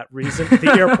for that reason.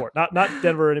 The airport, not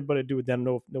Denver or anybody to do with them.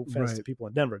 No offense to people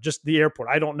in Denver, just the airport.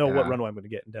 I don't know what runway I'm going to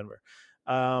get in Denver.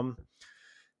 The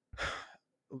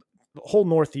whole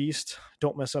Northeast,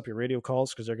 don't mess up your radio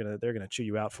calls, because they're gonna chew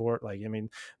you out for it. Like, I mean,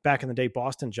 back in the day,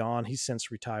 Boston John, he's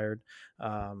since retired.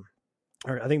 Or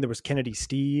I think there was Kennedy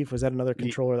Steve. Was that another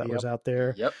controller that was out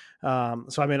there? Yep.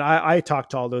 So I mean, I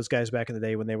talked to all those guys back in the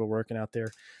day when they were working out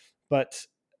there, but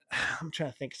I'm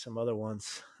trying to think of some other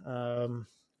ones.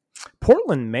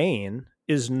 Portland, Maine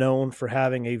is known for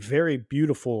having a very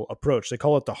beautiful approach. They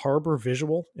call it the harbor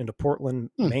visual into Portland,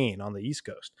 Maine on the East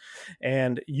Coast.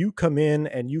 And you come in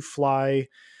and you fly,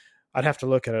 I'd have to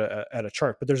look at a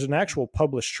chart, but there's an actual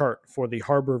published chart for the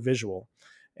harbor visual.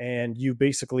 And you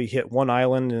basically hit one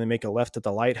island and then make a left at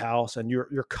the lighthouse, and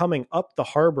you're coming up the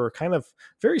harbor, kind of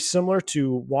very similar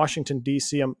to Washington,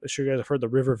 D.C. I'm sure you guys have heard the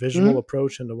river visual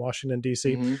approach into Washington,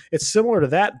 D.C. It's similar to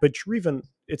that, but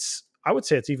I would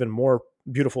say it's even more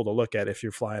beautiful to look at if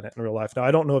you're flying it in real life. Now, I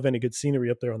don't know of any good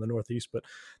scenery up there on the Northeast, but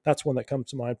that's one that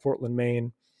comes to mind. Portland,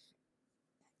 Maine.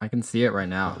 I can see it right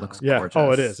now. It looks gorgeous.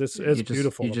 Oh, it is. It's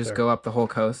beautiful. You just go up the whole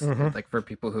coast. Like for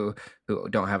people who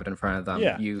don't have it in front of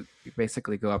them, you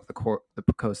basically go up the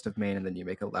coast of Maine, and then you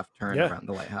make a left turn around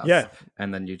the lighthouse. Yeah,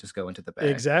 and then you just go into the bay.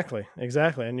 Exactly,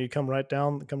 and you come right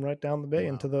down the bay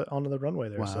onto the runway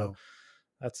there. Wow. So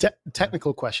that's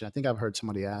technical question. I think I've heard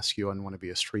somebody ask you on one of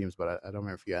your streams, but I don't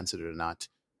remember if you answered it or not.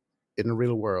 In the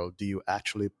real world, do you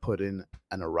actually put in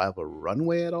an arrival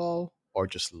runway at all, or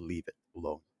just leave it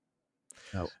alone?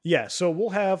 No. Yeah, so we'll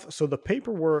have the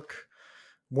paperwork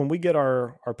when we get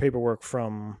our paperwork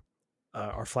from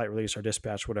our flight release, our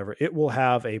dispatch, whatever, it will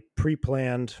have a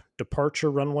pre-planned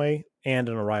departure runway and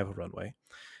an arrival runway.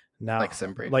 Now, like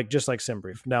SimBrief. just like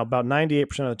SimBrief. Now, about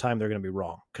 98% of the time, they're going to be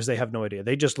wrong because they have no idea.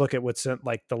 They just look at what's in,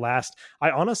 like the last. I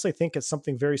honestly think it's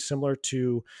something very similar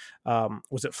to,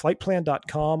 was it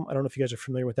flightplan.com? I don't know if you guys are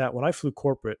familiar with that. When I flew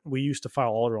corporate, we used to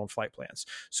file all our own flight plans.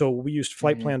 So we used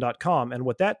flightplan.com. And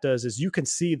what that does is you can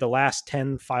see the last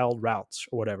 10 filed routes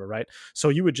or whatever, right? So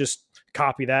you would just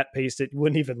copy that, paste it. You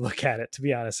wouldn't even look at it, to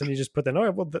be honest. And you just put that, all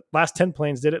right, well, the last 10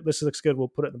 planes did it. This looks good. We'll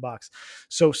put it in the box.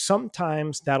 So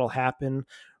sometimes that'll happen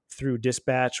through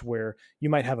dispatch where you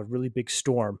might have a really big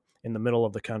storm in the middle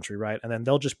of the country, right? And then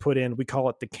they'll just put in, we call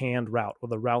it the canned route, or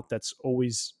the route that's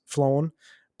always flown.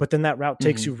 But then that route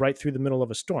takes you right through the middle of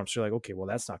a storm. So you're like, okay, well,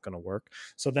 that's not going to work.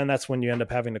 So then that's when you end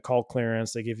up having to call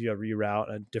clearance. They give you a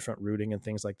reroute, a different routing and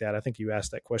things like that. I think you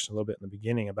asked that question a little bit in the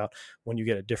beginning about when you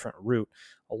get a different route.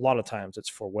 A lot of times it's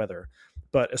for weather.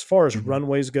 But as far as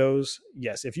runways goes,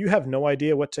 yes, if you have no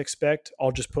idea what to expect,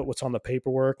 I'll just put what's on the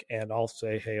paperwork and I'll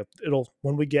say, hey,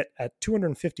 when we get at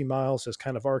 250 miles is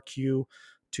kind of our cue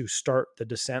to start the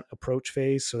descent approach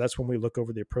phase. So that's when we look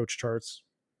over the approach charts.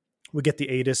 We get the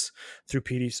ATIS through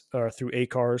PDs or through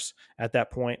ACARS at that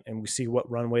point, and we see what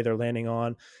runway they're landing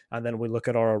on. And then we look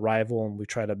at our arrival and we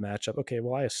try to match up. Okay,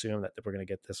 well, I assume that we're going to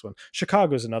get this one.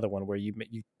 Chicago is another one where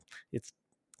it's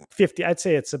 50. I'd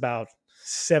say it's about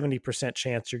 70%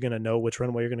 chance you're going to know which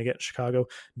runway you're going to get in Chicago.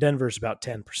 Denver's about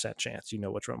 10% chance you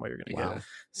know which runway you're going to get.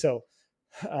 So,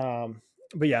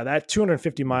 but yeah, that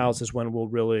 250 miles is when we'll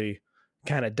really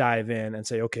kind of dive in and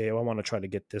say, okay, well, I want to try to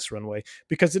get this runway,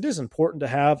 because it is important to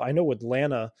have. I know with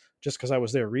Atlanta, just because I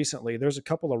was there recently, there's a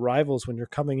couple of arrivals when you're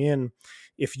coming in.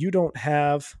 If you don't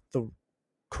have the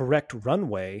correct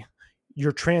runway,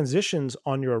 your transitions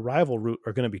on your arrival route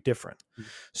are going to be different.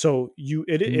 So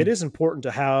it is important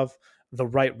to have the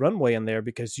right runway in there,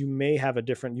 because you may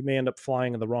end up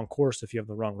flying in the wrong course if you have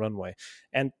the wrong runway.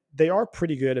 And they are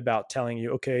pretty good about telling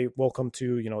you, okay, welcome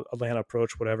to, Atlanta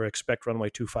approach, whatever, expect runway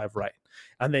 25 right.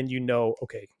 And then,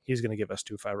 okay, he's going to give us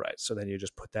 25 right. So then you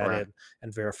just put that in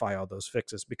and verify all those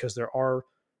fixes, because there are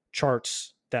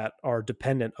charts that are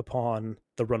dependent upon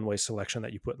the runway selection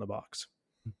that you put in the box.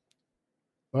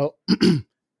 Well,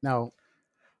 now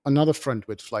another front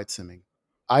with flight simming,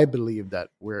 I believe that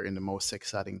we're in the most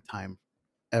exciting time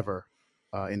ever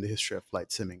in the history of flight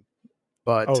simming.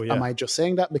 But am I just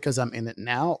saying that because I'm in it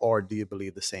now, or do you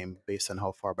believe the same based on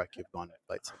how far back you've gone in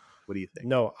flight simming? What do you think?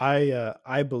 No,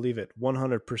 I believe it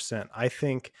 100%. I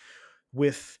think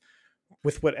with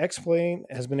what X-Plane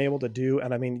has been able to do,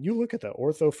 and I mean, you look at the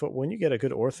ortho foot, when you get a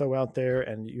good ortho out there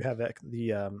and you have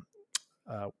the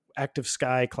active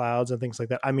sky clouds and things like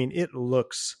that, I mean, it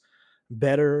looks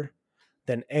better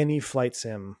than any flight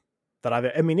sim that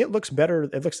it looks better.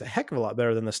 It looks a heck of a lot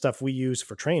better than the stuff we use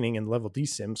for training and level D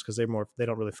sims, because they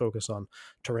don't really focus on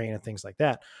terrain and things like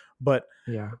that. But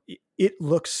it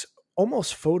looks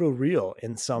almost photoreal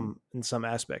in some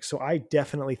aspects. So I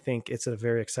definitely think it's a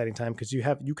very exciting time, because you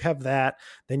have that,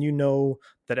 then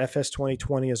that FS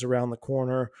 2020 is around the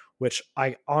corner, which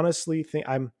I honestly think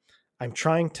I'm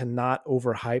trying to not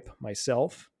overhype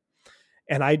myself.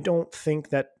 And I don't think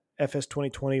that FS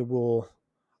 2020 will,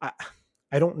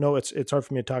 I don't know. It's hard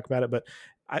for me to talk about it, but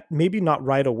maybe not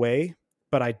right away,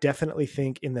 but I definitely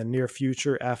think in the near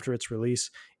future after its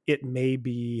release, it may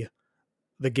be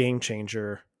the game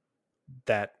changer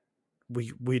that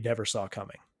we never saw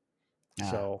coming.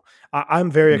 Yeah. So I'm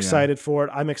very excited for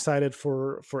it. I'm excited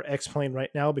for X-Plane right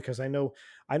now, because I know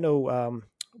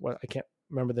what I can't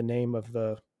remember the name of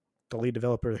the lead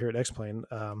developer here at X-Plane.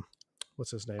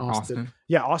 What's his name? Austin.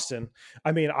 Yeah, Austin.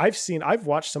 I mean, I've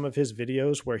watched some of his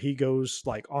videos where he goes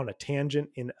like on a tangent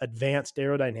in advanced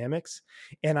aerodynamics,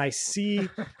 and I see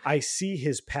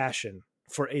his passion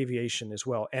for aviation as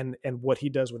well, and what he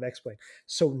does with X-Plane.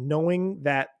 So knowing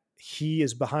that he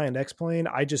is behind X-Plane,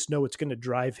 I just know it's going to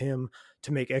drive him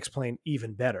to make X-Plane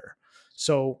even better.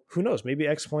 So who knows? Maybe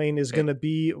X-Plane is going to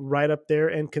be right up there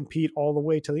and compete all the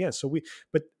way to the end.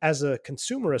 But as a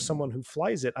consumer, as someone who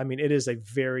flies it, I mean, it is a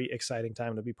very exciting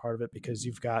time to be part of it, because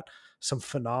you've got some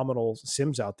phenomenal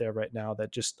sims out there right now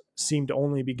that just seem to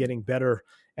only be getting better.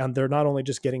 And they're not only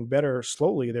just getting better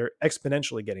slowly, they're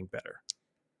exponentially getting better.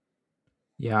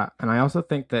 Yeah. And I also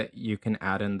think that you can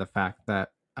add in the fact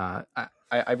that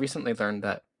I recently learned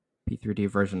that P3D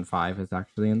version 5 is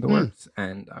actually in the works,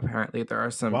 and apparently there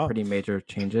are some pretty major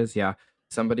changes. Yeah,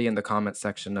 somebody in the comment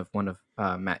section of one of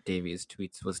Matt Davies'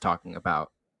 tweets was talking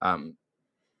about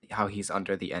how he's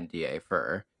under the NDA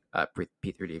for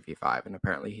P3D V5, and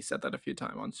apparently he said that a few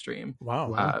times on stream.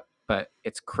 Wow. But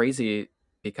it's crazy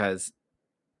because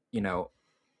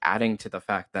adding to the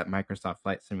fact that Microsoft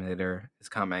Flight Simulator is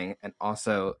coming, and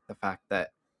also the fact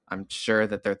that I'm sure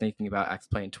that they're thinking about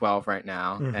X-Plane 12 right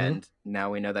now, and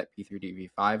now we know that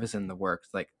P3DV5 is in the works.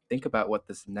 Like, think about what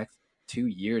this next 2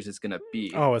 years is going to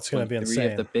be. Oh, it's going to be three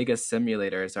insane. of the biggest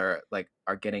simulators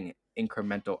are getting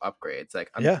incremental upgrades.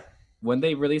 Like, yeah. When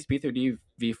they released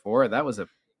P3DV4, that was a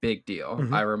big deal.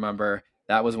 I remember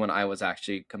that was when I was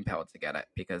actually compelled to get it,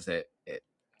 because it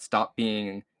stopped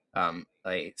being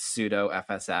a pseudo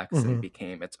FSX and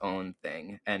became its own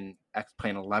thing. And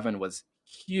X-Plane 11 was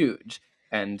huge.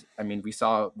 And I mean, we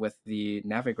saw with the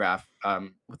Navigraph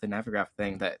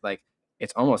thing that like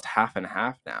it's almost half and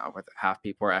half now, with half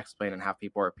people are X-Plane and half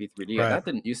people are P3D. Right. And that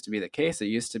didn't used to be the case. It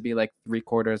used to be like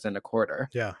 3/4 and 1/4.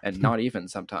 Yeah. And not even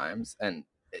sometimes. And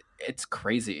it's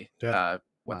crazy. Yeah.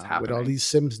 What's happening with all these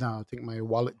sims now. I think my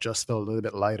wallet just felt a little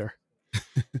bit lighter.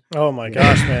 Oh my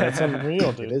gosh, man, it's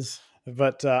unreal, dude. It is.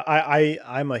 But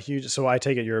I'm a huge. So I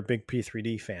take it you're a big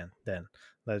P3D fan then.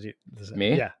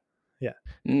 Me? Yeah.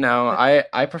 No,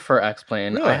 I prefer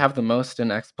X-Plane. Really? I have the most in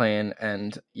X-Plane,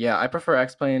 and yeah, I prefer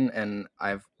X-Plane, and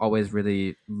I've always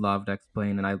really loved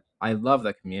X-Plane, and I love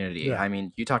the community. Yeah. I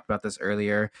mean, you talked about this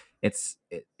earlier. It's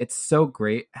so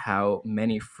great how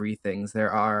many free things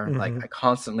there are. Like, I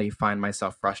constantly find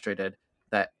myself frustrated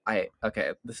that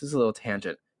this is a little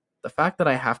tangent. The fact that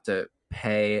I have to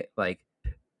pay like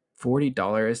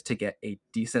 $40 to get a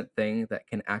decent thing that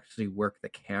can actually work the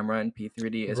camera in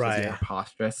P3D is Right. just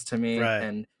preposterous to me. Right.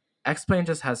 And X-Plane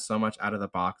just has so much out of the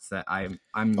box that I'm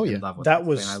Oh, yeah. in love with That X-Plane.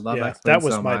 was I love yeah, X-Plane that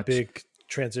was so my much. big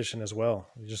transition as well,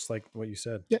 just like what you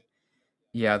said.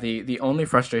 Yeah, the only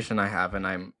frustration I have,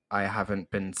 and I haven't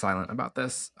been silent about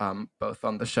this, both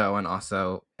on the show and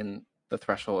also in the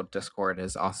Threshold Discord,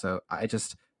 is also I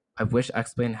wish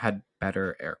X-Plane had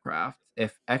better aircraft.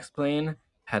 If X-Plane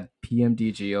had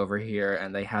PMDG over here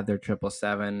and they had their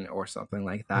 777 or something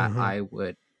like that, I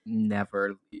would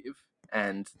never leave.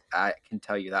 And I can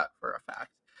tell you that for a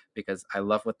fact, because I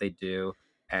love what they do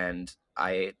and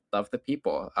I love the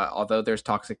people. Although there's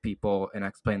toxic people in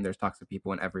X-Plane, there's toxic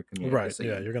people in every community. Right. So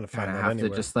Yeah, you're gonna find that have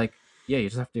anywhere. to just you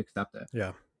just have to accept it.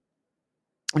 Yeah.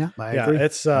 I agree.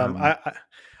 It's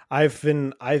I've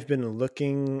been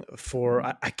looking for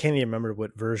I can't even remember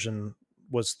what version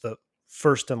was the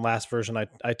first and last version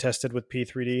I tested with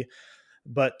P3D,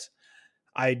 but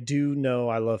I do know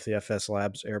I love the FS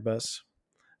Labs Airbus,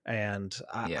 and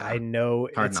I know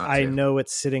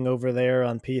it's sitting over there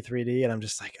on P3D, and I'm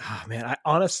just like, oh man, I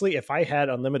honestly, if I had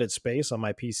unlimited space on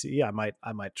my PC, I might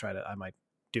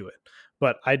do it,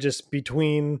 but I just,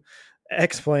 between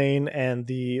X-Plane and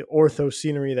the ortho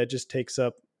scenery that just takes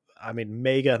up, I mean,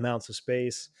 mega amounts of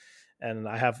space, and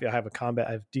I have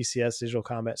DCS, Digital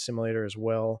Combat Simulator, as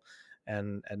well,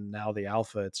 and now the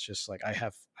Alpha. It's just like I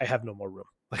have no more room.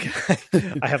 Like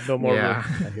I have no more room. I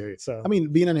hear you. So I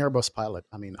mean, being an Airbus pilot,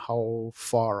 I mean, how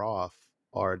far off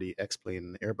are the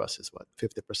X-Plane Airbuses? What,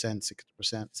 50%,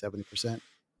 60%, 70%?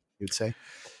 You'd say?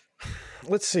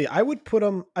 Let's see. I would put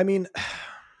them. I mean,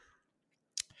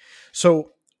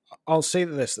 so I'll say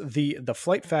this: the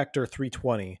Flight Factor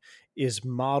 320 is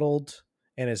modeled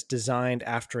and is designed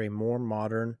after a more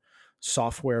modern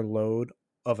software load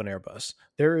of an Airbus.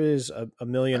 There is a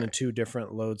million and two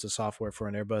different loads of software for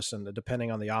an Airbus, and depending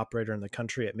on the operator and the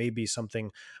country, it may be something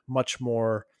much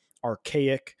more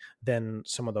archaic than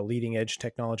some of the leading edge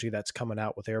technology that's coming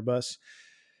out with Airbus.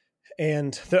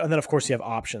 And then of course you have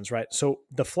options, right? So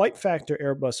the Flight Factor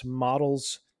Airbus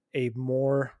models a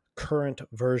more current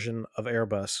version of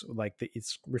Airbus, like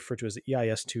it's referred to as the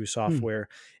EIS2 software,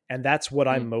 and that's what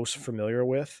I'm most familiar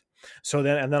with. So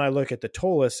then I look at the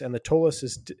TOLUS, and the TOLUS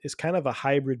is kind of a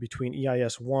hybrid between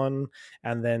EIS1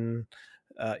 and then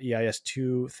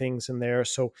EIS2 things in there.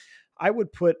 So I'll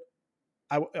put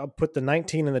the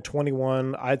 19 and the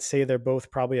 21. I'd say they're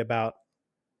both probably about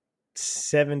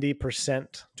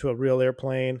 70% to a real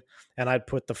airplane, and I'd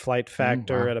put the Flight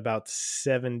Factor at about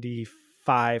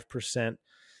 75%,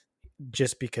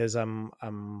 just because I'm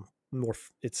more.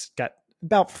 It's got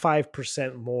about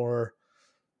 5% more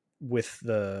with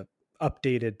the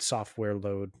updated software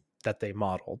load that they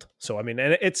modeled. So I mean,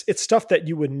 and it's stuff that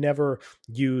you would never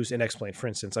use in X-Plane. For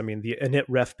instance, I mean, the init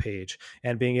ref page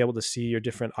and being able to see your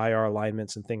different IR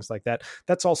alignments and things like that.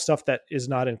 That's all stuff that is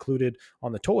not included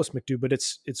on the TOLUS McDo, but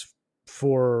it's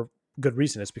for good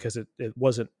reason. It's because it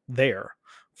wasn't there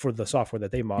for the software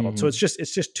that they modeled. So it's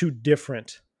just two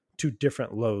different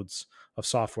loads of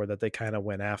software that they kind of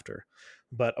went after.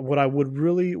 But what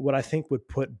I think would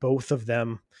put both of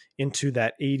them into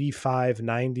that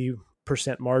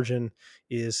 85-90% margin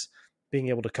is being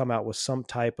able to come out with some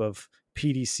type of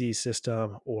PDC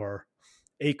system or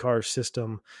ACAR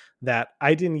system that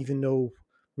I didn't even know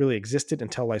really existed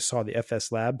until I saw the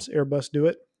FS Labs Airbus do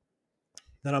it.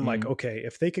 Then I'm like, okay,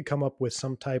 if they could come up with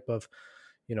some type of,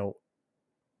 you know,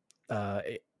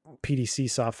 PDC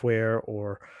software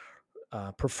or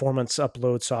performance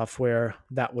upload software,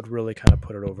 that would really kind of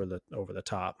put it over the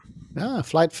top.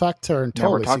 Flight Factor and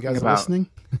Now we're Tolis, you talking guys are about- listening?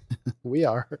 We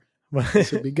are.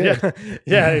 This would be good.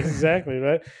 Yeah, exactly,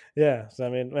 right? Yeah. So I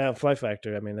mean, well, Flight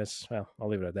Factor, I mean, that's, well, I'll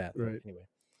leave it at that. Right. Anyway.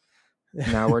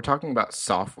 Now we're talking about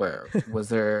software. Was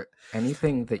there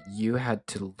anything that you had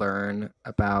to learn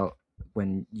about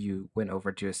when you went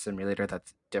over to a simulator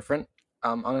that's different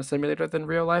on a simulator than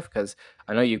real life? Because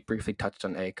I know you briefly touched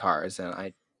on ACARs, and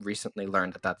I recently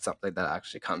learned that that's something that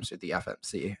actually comes through the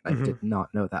FMC. I did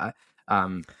not know that.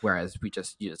 Whereas we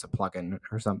just use a plugin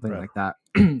or something like that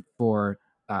for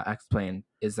X-Plane.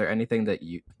 Is there anything that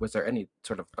was there any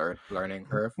sort of learning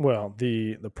curve? Well,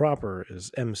 the proper is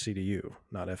MCDU,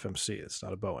 not FMC. It's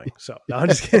not a Boeing. So no, I'm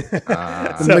just kidding.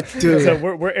 So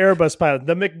we're Airbus pilots.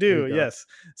 The McDo, yes.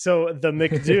 So the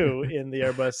McDo in the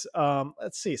Airbus.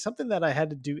 Let's see, something that I had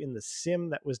to do in the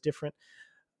sim that was different.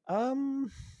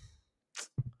 I'm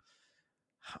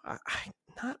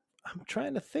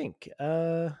trying to think.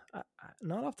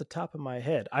 Not off the top of my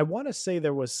head. I want to say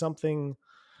there was something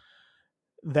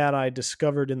that I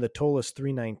discovered in the Tolis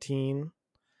 319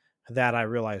 that I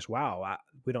realized, wow,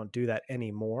 we don't do that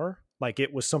anymore. Like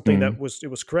it was something that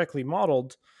was correctly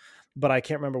modeled, but I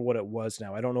can't remember what it was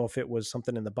now. I don't know if it was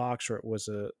something in the box or it was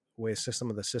a way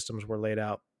some of the systems were laid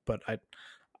out, but I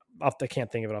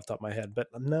can't think of it off the top of my head. But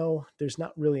no, there's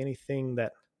not really anything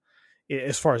that,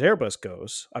 as far as Airbus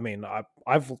goes, I mean,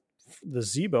 I've the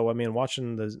Zibo, I mean,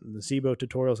 watching the Zibo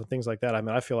tutorials and things like that, I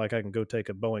mean, I feel like I can go take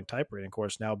a Boeing type rating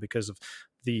course now because of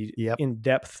the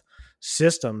in-depth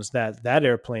systems that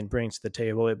airplane brings to the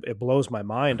table. It blows my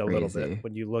mind a little bit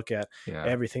when you look at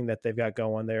everything that they've got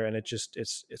going there, and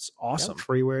it's awesome.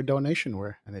 Freeware,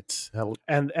 donationware, and it's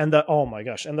and the, oh my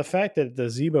gosh, and the fact that the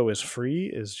Zibo is free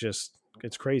is just,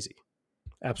 it's crazy,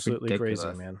 absolutely ridiculous.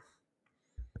 Crazy, man.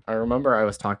 I remember I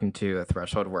was talking to a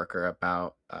threshold worker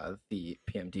about the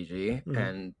PMDG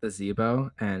and the Zibo,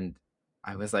 and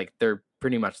I was like, they're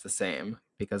pretty much the same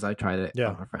because I tried it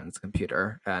on a friend's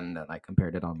computer and then I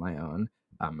compared it on my own,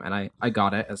 and I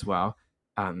got it as well,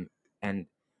 and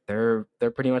they're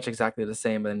pretty much exactly the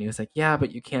same. But then he was like, yeah,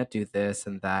 but you can't do this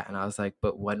and that, and I was like,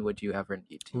 but when would you ever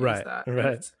need to use that?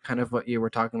 Right. It's kind of what you were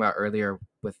talking about earlier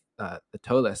with the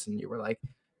Tolis, and you were like,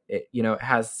 it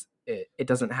has. It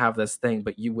doesn't have this thing,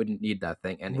 but you wouldn't need that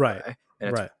thing anyway. Right.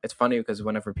 And it's funny because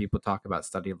whenever people talk about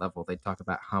study level, they talk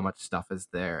about how much stuff is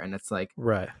there. And it's like,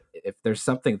 if there's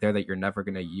something there that you're never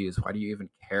going to use, why do you even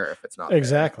care if it's not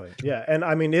exactly there? Yeah. And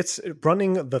I mean, it's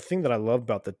running. The thing that I love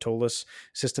about the Tolis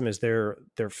system is their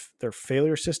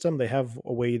failure system. They have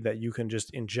a way that you can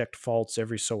just inject faults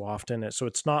every so often. So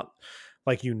it's not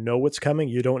like, what's coming.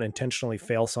 You don't intentionally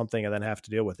fail something and then have to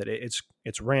deal with it.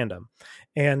 It's random.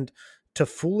 And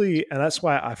that's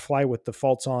why I fly with the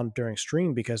faults on during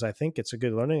stream, because I think it's a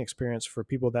good learning experience for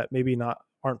people that maybe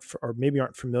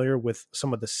aren't familiar with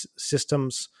some of the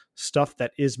systems stuff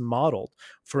that is modeled.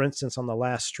 For instance, on the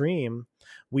last stream,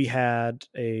 we had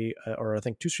or I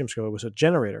think 2 streams ago, it was a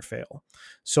generator fail.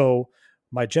 So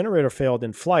my generator failed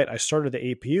in flight. I started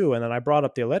the APU and then I brought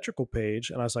up the electrical page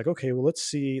and I was like, okay, well, let's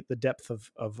see the depth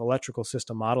of electrical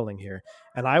system modeling here.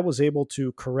 And I was able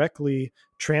to correctly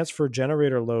transfer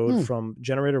generator load from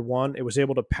generator 1. It was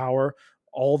able to power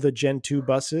all the Gen 2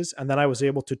 buses. And then I was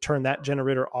able to turn that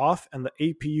generator off and the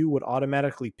APU would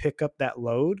automatically pick up that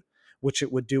load, which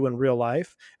it would do in real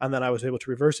life. And then I was able to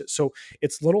reverse it. So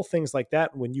it's little things like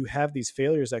that. When you have these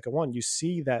failures that go on, you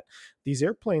see that these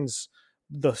airplanes,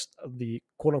 the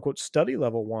quote unquote study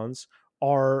level ones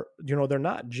are, they're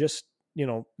not just,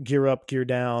 gear up, gear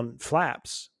down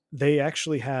flaps. They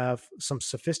actually have some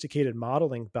sophisticated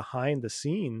modeling behind the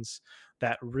scenes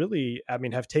that really, I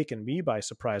mean, have taken me by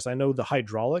surprise. I know the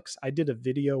hydraulics. I did a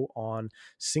video on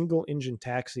single engine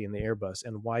taxi in the Airbus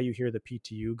and why you hear the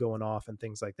PTU going off and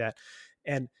things like that.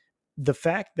 And the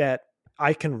fact that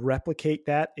I can replicate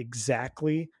that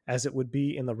exactly as it would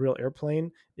be in the real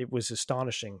airplane, it was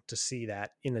astonishing to see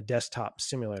that in a desktop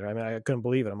simulator. I mean, I couldn't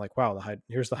believe it. I'm like, wow,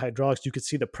 here's the hydraulics. You could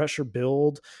see the pressure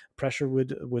build, pressure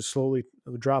would slowly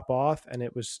drop off, and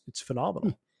it's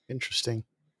phenomenal. Interesting.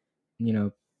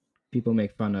 People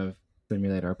make fun of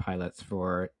simulator pilots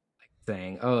for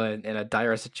saying, oh, in a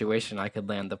dire situation, I could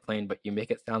land the plane, but you make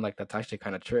it sound like that's actually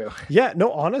kind of true. Yeah,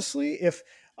 no, honestly, if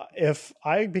if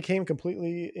I became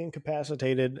completely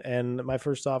incapacitated and my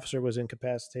first officer was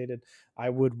incapacitated, I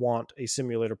would want a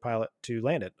simulator pilot to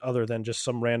land it, other than just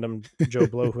some random Joe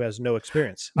Blow who has no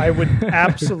experience. I would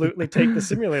absolutely take the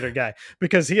simulator guy,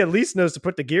 because he at least knows to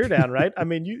put the gear down, right? I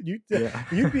mean,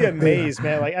 you'd be amazed,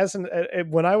 man. Like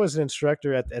when I was an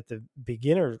instructor at the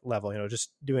beginner level,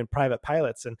 just doing private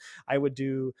pilots, and I would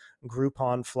do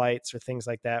Groupon flights or things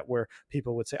like that, where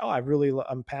people would say, "Oh,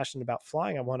 I'm passionate about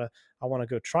flying. I want to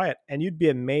go try it." And you'd be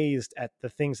amazed at the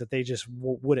things that they just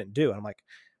wouldn't do. And I'm like,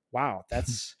 wow,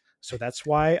 that's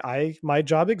why my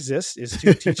job exists, is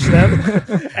to teach them.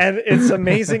 And it's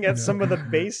amazing at some of the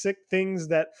basic things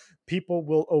that people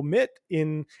will omit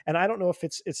in. And I don't know if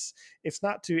it's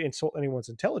not to insult anyone's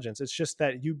intelligence. It's just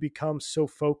that you become so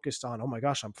focused on, oh my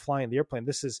gosh, I'm flying the airplane.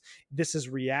 This is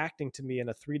reacting to me in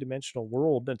a 3-dimensional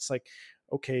world. It's like,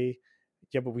 okay,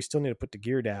 yeah, but we still need to put the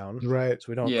gear down, right? So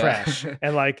we don't crash.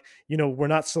 And we're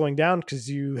not slowing down because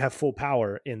you have full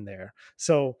power in there.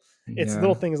 So it's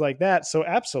little things like that. So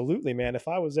absolutely, man. If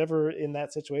I was ever in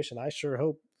that situation, I sure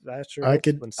hope. I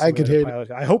could hear.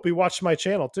 I hope he watched my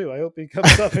channel too. I hope he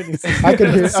comes up and I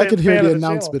could hear the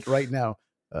announcement right now.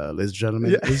 Ladies and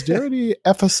gentlemen, is there any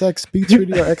FSX,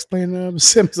 B3D, or X-Plane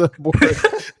Sims on board?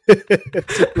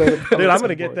 Dude, I'm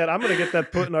gonna get that. I'm gonna get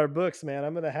that put in our books, man.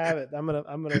 I'm gonna have it. I'm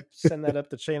gonna send that up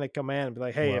the chain of command and be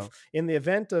like, hey, if in the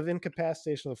event of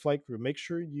incapacitation of the flight crew, make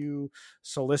sure you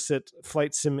solicit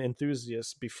flight sim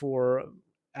enthusiasts before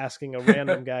asking a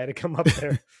random guy to come up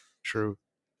there. True.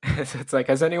 It's like,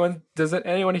 does anyone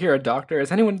here a doctor?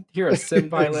 Is anyone here a sim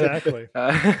pilot? Exactly.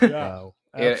 Wow.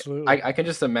 Absolutely. I can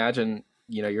just imagine,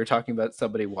 you're talking about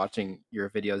somebody watching your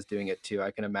videos doing it too.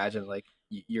 I can imagine like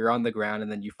you're on the ground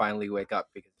and then you finally wake up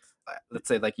because let's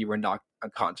say like you were knocked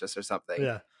unconscious or something.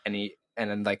 Yeah. And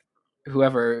then like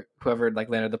whoever like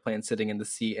landed the plane sitting in the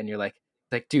seat, and you're like,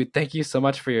 dude, thank you so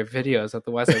much for your videos.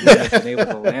 Otherwise I wouldn't have been able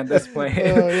to land this plane.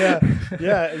 Oh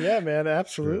yeah, man.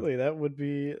 Absolutely. That would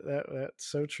be that's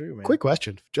so true, man. Quick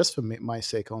question, just for my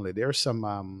sake only. There are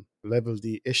some level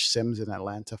D-ish sims in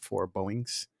Atlanta for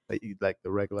Boeings that you like the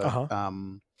regular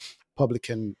public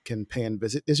can pay and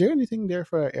visit. Is there anything there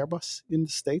for Airbus in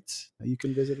the States that you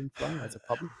can visit and fly as a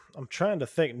public? I'm trying to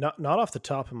think. Not off the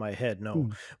top of my head,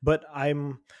 no. But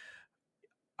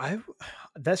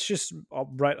that's just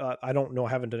right. I don't know. I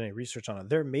haven't done any research on it.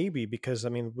 There may be, because I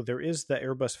mean, there is the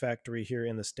Airbus factory here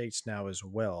in the States now as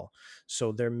well.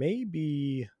 So there may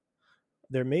be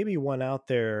one out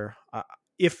there.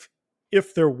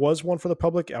 If there was one for the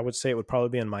public, I would say it would probably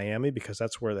be in Miami, because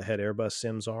that's where the head Airbus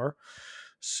sims are.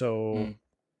 So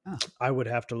I would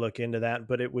have to look into that,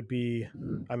 but it would be,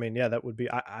 I mean, yeah, that would be,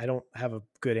 I don't have a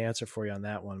good answer for you on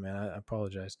that one, man. I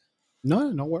apologize. No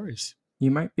worries.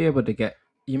 You might be able to get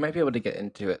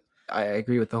into it. I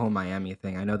agree with the whole Miami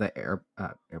thing. I know that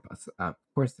Airbus, of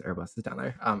course, Airbus is down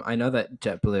there. I know that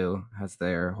JetBlue has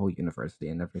their whole university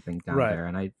and everything down there,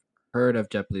 and I heard of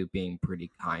JetBlue being pretty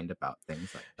kind about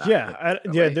things like that.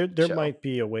 Yeah, there might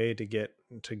be a way to get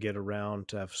around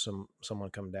to have someone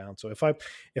come down. So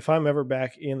if I'm ever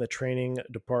back in the training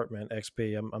department,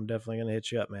 XP, I'm definitely gonna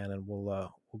hit you up, man, and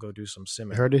we'll go do some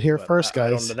simming. Heard it here first,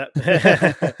 guys. I don't know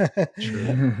that.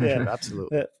 True. Yeah,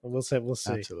 absolutely. We'll see.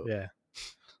 Absolutely. Yeah.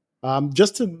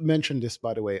 Just to mention this,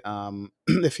 by the way,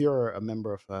 if you're a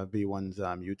member of V1's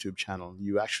YouTube channel,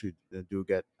 you actually do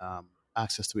get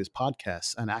access to his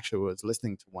podcasts. And actually was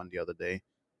listening to one the other day,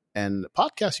 and the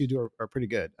podcasts you do are pretty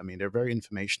good. I mean, they're very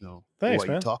informational. Thanks, what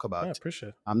man. You talk about. I appreciate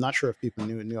it. I'm not sure if people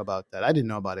knew about that. I didn't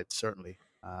know about it, certainly.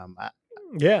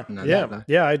 Yeah.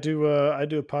 I do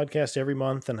a podcast every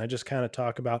month, and I just kind of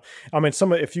talk about, I mean,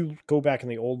 if you go back in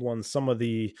the old ones, some of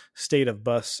the state of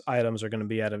bus items are going to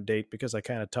be out of date, because I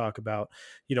kind of talk about,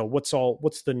 what's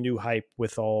the new hype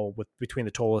with between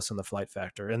the TOLUS and the Flight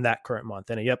Factor in that current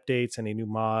month, any updates, any new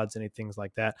mods, any things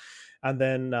like that. And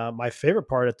then my favorite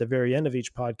part at the very end of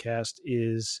each podcast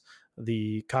is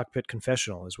the cockpit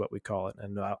confessional, is what we call it.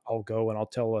 And I'll go and I'll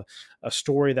tell a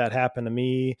story that happened to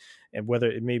me, and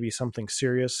whether it may be something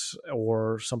serious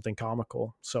or something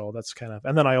comical. So that's kind of,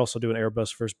 and then I also do an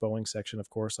Airbus versus Boeing section. Of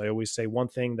course, I always say one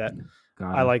thing that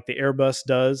I like the Airbus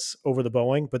does over the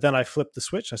Boeing, but then I flip the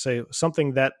switch. I say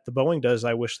something that the Boeing does,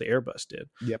 I wish the Airbus did.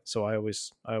 Yep. So I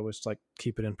always like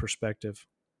keep it in perspective.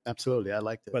 Absolutely. I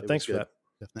liked it. But thanks for that.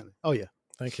 Definitely. Oh yeah.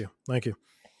 Thank you.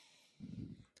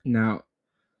 Now,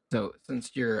 so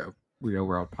since you're a real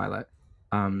world pilot,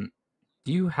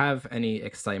 do you have any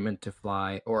excitement to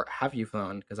fly, or have you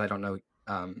flown? Because I don't know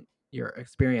your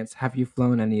experience. Have you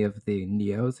flown any of the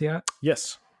Neos yet?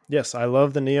 Yes, I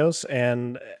love the Neos.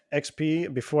 And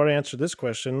XP, before I answer this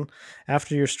question,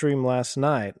 after your stream last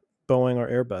night, Boeing or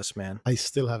Airbus, man. I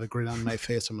still have a grin on my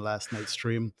face from last night's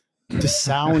stream. The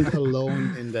sound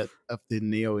alone in that of the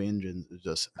Neo engine is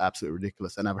just absolutely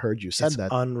ridiculous. And I've heard you said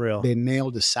that unreal. they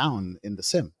nailed the sound in the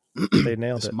sim. They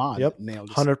nailed this it. mod Yep, nailed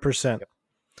the 100%. Yep.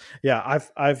 Yeah,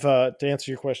 I've to answer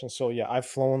your question. So yeah, I've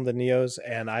flown the Neos,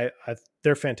 and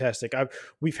they're fantastic.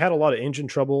 We've had a lot of engine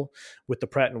trouble with the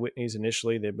Pratt and Whitneys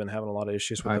initially. They've been having a lot of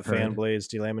issues with the fan blades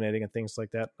delaminating and things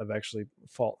like that. I've actually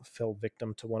fell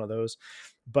victim to one of those,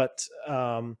 but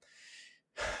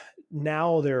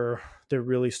now they're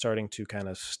really starting to kind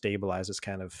of stabilize. It's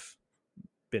kind of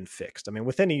been fixed. I mean,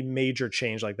 with any major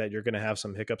change like that, you're going to have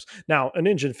some hiccups. Now, an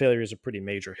engine failure is a pretty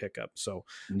major hiccup. So,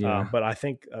 but I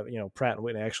think, Pratt and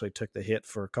Whitney actually took the hit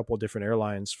for a couple of different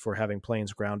airlines for having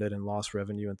planes grounded and lost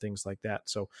revenue and things like that.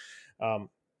 So,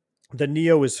 the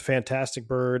Neo is a fantastic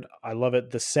bird. I love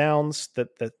it. The sounds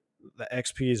that the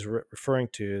XP is referring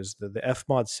to is the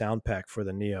F-Mod sound pack for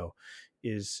the Neo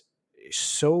is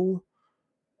so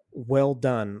well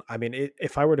done. I mean,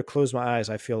 if I were to close my eyes,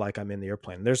 I feel like I'm in the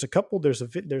airplane. There's a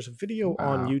video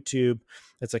on YouTube.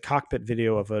 It's a cockpit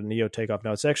video of a Neo takeoff.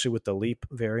 Now it's actually with the LEAP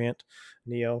variant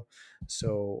Neo.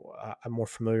 So I'm more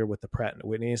familiar with the Pratt and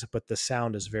Whitney's, but the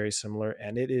sound is very similar,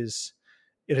 and it is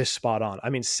spot on. I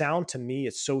mean, sound to me,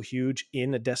 it's so huge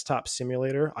in a desktop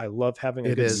simulator. I love having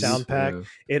a good sound pack.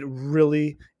 It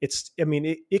really,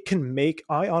 it can make,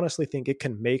 I honestly think it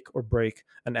can make or break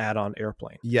an add-on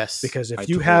airplane. Yes. Because if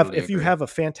you have a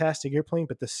fantastic airplane,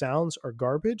 but the sounds are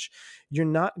garbage, you're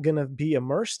not going to be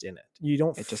immersed in it. You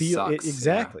don't feel it.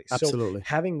 Exactly. Yeah, absolutely. So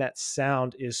having that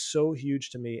sound is so huge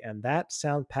to me. And that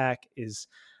sound pack is,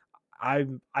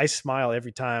 I smile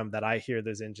every time that I hear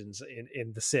those engines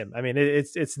in the sim. I mean,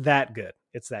 it's that good.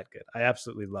 It's that good. I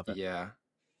absolutely love it.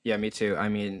 Yeah, me too. I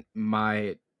mean,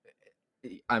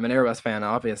 I'm an Airbus fan,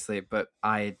 obviously, but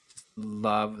I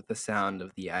love the sound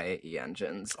of the IAE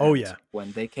engines. Oh, yeah.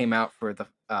 When they came out for the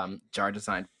JAR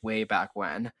design way back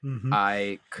when,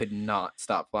 I could not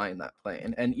stop flying that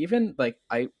plane. And even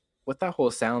with that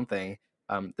whole sound thing,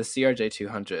 the CRJ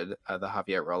 200, the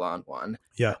Javier Roland one.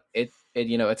 Yeah.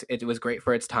 It was great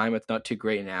for its time. It's not too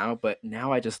great now, but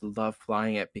now I just love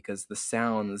flying it because the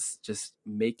sounds just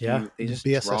make you. They just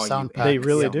BSS draw sound you. Pack. They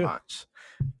really do. Much.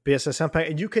 BSS sound pack,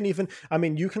 and you can even. I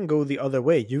mean, you can go the other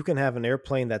way. You can have an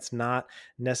airplane that's not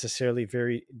necessarily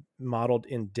very modeled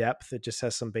in depth. It just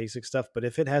has some basic stuff. But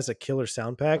if it has a killer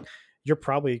sound pack, you're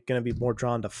probably going to be more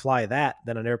drawn to fly that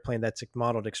than an airplane that's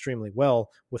modeled extremely well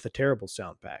with a terrible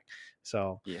sound pack.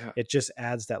 So it just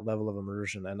adds that level of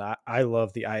immersion. And I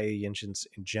love the IAE engines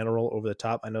in general over the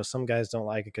top. I know some guys don't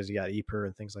like it because you got EPR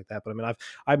and things like that. But I mean,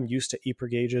 I'm used to EPR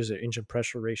gauges or engine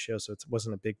pressure ratio, so it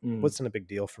wasn't a big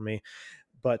deal for me.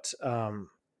 But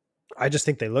I just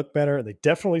think they look better. They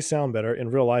definitely sound better in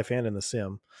real life and in the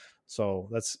sim. So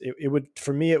that's it. Would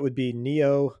for me, it would be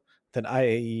Neo, then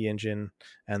IAE engine,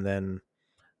 and then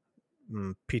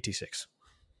PT6.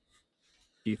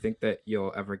 Do you think that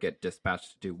you'll ever get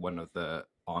dispatched to do one of the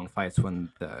long flights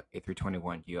when the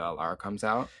A321 ULR comes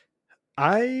out?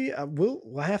 I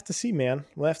have to see, man.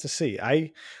 We'll have to see.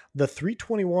 The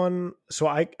 321. So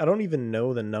I don't even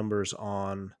know the numbers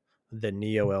on the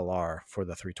Neo LR for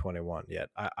the 321 yet.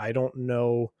 I don't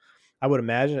know. I would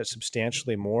imagine it's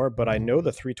substantially more, but I know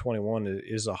the 321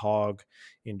 is a hog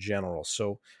in general.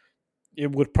 So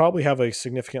it would probably have a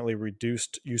significantly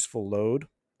reduced useful load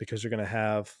because you're going to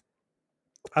have,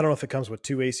 I don't know if it comes with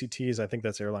 2 ACTs. I think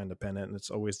that's airline dependent. And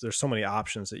there's so many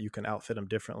options that you can outfit them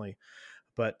differently.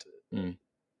 But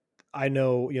I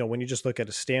know, when you just look at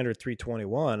a standard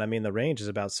 321, I mean, the range is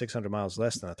about 600 miles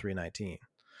less than a 319.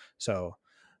 So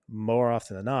more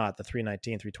often than not, the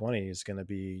 319, 320 is going to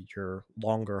be your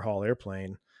longer haul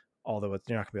airplane, although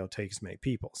you're not going to be able to take as many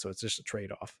people. So it's just a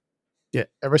trade-off. Yeah,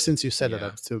 ever since you said it,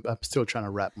 I'm still trying to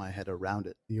wrap my head around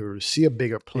it. You see a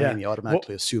bigger plane, you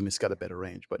automatically assume it's got a better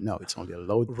range, but no, it's only a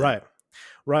load thing.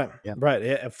 Right.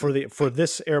 Yeah, for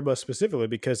this Airbus specifically,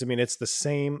 because I mean it's the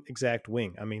same exact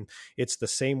wing. I mean it's the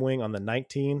same wing on the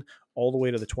 19 all the way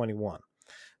to the 21.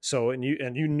 So and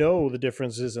you know the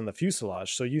differences in the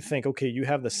fuselage. So you think, okay, you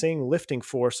have the same lifting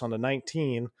force on the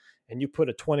 19, and you put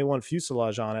a 21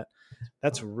 fuselage on it,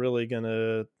 that's really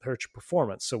gonna hurt your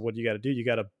performance. So what you got to do? You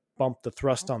got to bump the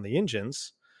thrust on the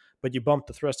engines, but you bump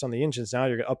the thrust on the engines, now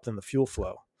you're up in the fuel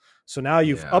flow. So now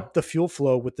you've upped the fuel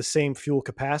flow with the same fuel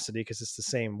capacity because it's the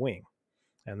same wing.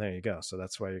 And there you go. So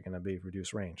that's why you're going to be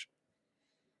reduced range.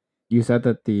 You said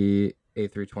that the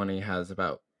A320 has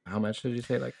about, how much did you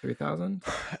say, like 3,000?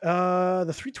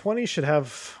 The 320 should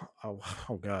have,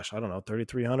 oh gosh, I don't know,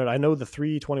 3,300. I know the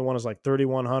 321 is like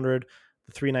 3,100.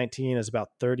 The 319 is about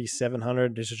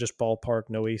 3,700. This is just ballpark,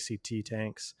 no ACT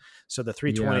tanks. So the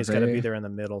 320's got to be there in the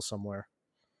middle somewhere.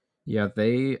 Yeah,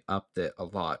 they upped it a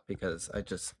lot because I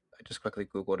just quickly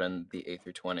Googled, and the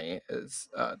A320 is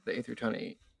the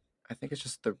A320. I think it's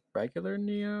just the regular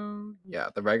Neo. Yeah,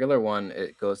 the regular one,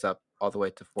 it goes up all the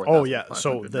way to Oh yeah,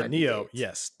 so 4,598. the Neo,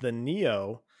 yes, the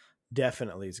Neo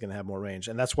definitely is going to have more range,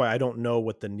 and that's why I don't know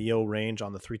what the Neo range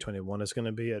on the 321 is going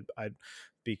to be. I'd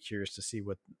be curious to see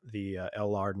what the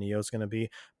LR Neo is going to be,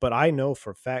 but I know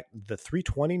for a fact the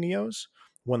 320 Neos,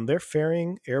 when they're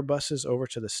ferrying Airbuses over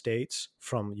to the States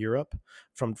from Europe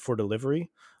for delivery,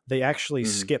 they actually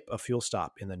skip a fuel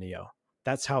stop in the Neo.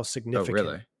 That's how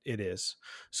significant it is.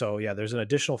 So yeah, there's an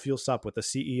additional fuel stop with the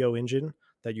CEO engine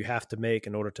that you have to make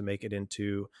in order to make it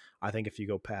into, I think if you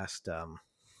go past, I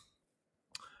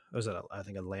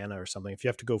think Atlanta or something, if you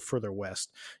have to go further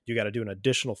west, you got to do an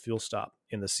additional fuel stop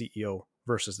in the CEO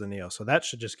versus the Neo. So that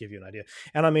should just give you an idea.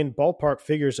 And I mean, ballpark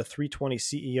figures, a 320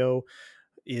 CEO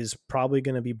is probably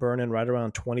going to be burning right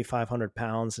around 2,500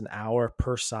 pounds an hour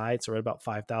per side. So right about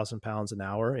 5,000 pounds an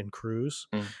hour in cruise,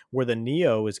 where the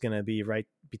Neo is going to be right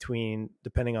between,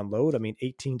 depending on load, I mean,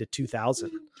 18 to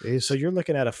 2,000. So you're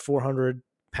looking at a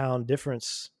 400-pound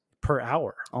difference per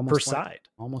hour per side.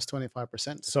 Almost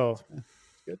 25%. So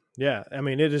good. Yeah. I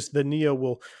mean, it is, the Neo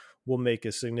will make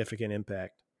a significant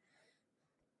impact.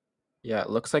 Yeah,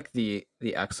 it looks like the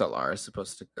XLR is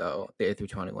supposed to go, the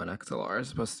A321 XLR is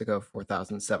supposed to go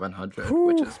 4,700,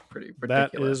 which is pretty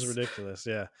ridiculous. That is ridiculous.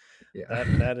 Yeah.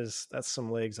 That's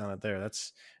some legs on it there.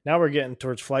 That's, now we're getting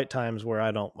towards flight times where I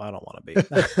don't want to be.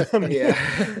 I mean,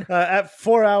 at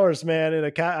 4 hours,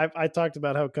 man, I talked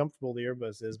about how comfortable the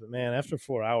Airbus is, but man, after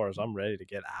 4 hours, I'm ready to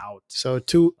get out. So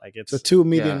two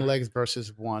medium legs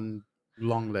versus one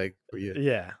long leg for you.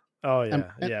 Yeah. Oh yeah,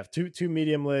 yeah. Two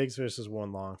medium legs versus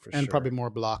one long for sure, and probably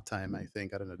more block time. I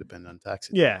think, I don't know, depending on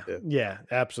taxi. Yeah,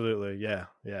 absolutely,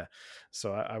 yeah.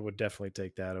 So I would definitely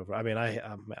take that over. I mean, I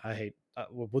hate.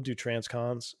 We'll do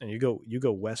transcons, and you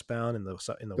go westbound in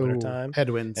the wintertime,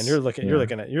 headwinds, and you're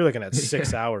looking at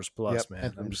 6 hours plus, man.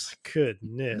 Headwinds. I'm just like,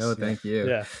 goodness. No, thank you.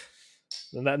 Yeah.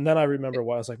 And then I remember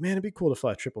why I was like, man, it'd be cool to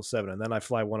fly 777, and then I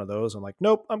fly one of those. I'm like,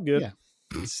 nope, I'm good.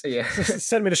 Yeah.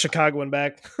 Send me to Chicago and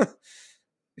back.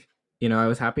 You know, I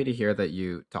was happy to hear that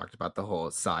you talked about the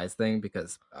whole size thing,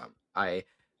 because I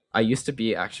used to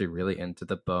be actually really into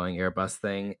the Boeing Airbus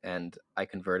thing, and I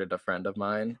converted a friend of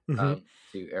mine to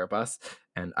Airbus.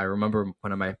 And I remember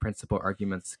one of my principal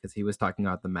arguments, because he was talking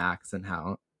about the Max and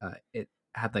how it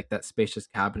had like that spacious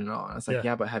cabin and all. And I was like,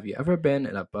 yeah, but have you ever been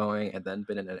in a Boeing and then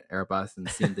been in an Airbus and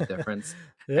seen the difference?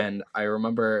 And I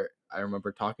remember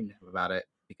talking to him about it,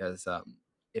 because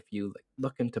if you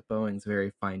look into Boeing's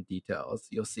very fine details,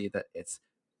 you'll see that it's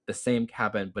the same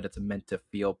cabin, but it's meant to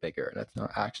feel bigger, and it's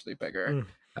not actually bigger.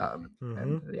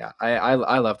 And yeah,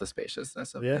 I love the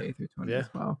spaciousness of the A320 as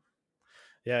well.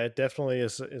 Yeah, it definitely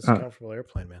is a comfortable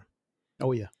airplane, man.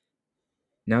 Oh yeah.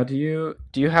 Now, do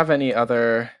you have any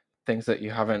other things that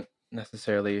you haven't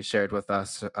necessarily shared with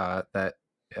us that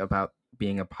about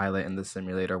being a pilot in the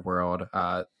simulator world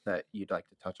that you'd like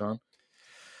to touch on?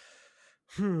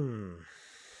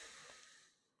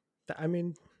 I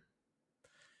mean,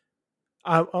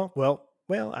 I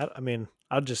mean,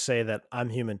 I'll just say that I'm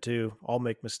human too. I'll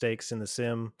make mistakes in the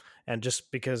sim, and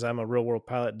just because I'm a real world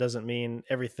pilot doesn't mean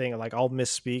everything. Like, I'll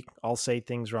misspeak, I'll say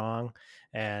things wrong,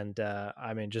 and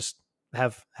I mean, just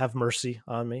have mercy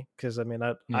on me, because I mean,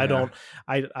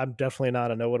 I'm definitely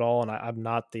not a know-it-all, and I'm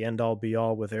not the end-all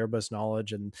be-all with Airbus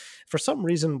knowledge. And for some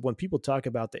reason, when people talk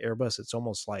about the Airbus, it's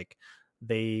almost like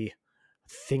they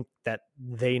think that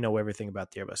they know everything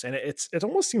about the Airbus, and it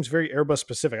almost seems very Airbus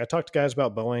specific. I talked to guys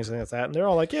about Boeings and things like that, and they're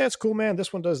all like, yeah, it's cool, man,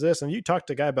 this one does this. And you talk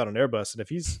to a guy about an Airbus, and if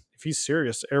he's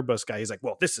serious Airbus guy, he's like,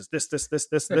 well, this is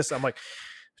this. I'm like,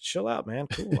 chill out, man.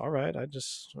 Cool. All right. I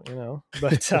just,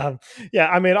 but yeah,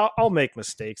 I mean, I'll make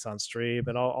mistakes on stream,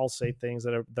 and I'll say things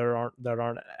that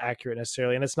aren't accurate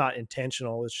necessarily, and it's not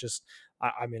intentional. It's just,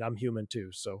 I mean, I'm human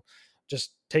too, so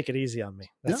just take it easy on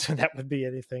me. That would be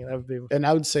anything. That would be. And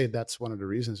I would say that's one of the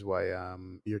reasons why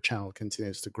your channel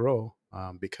continues to grow,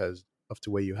 because of the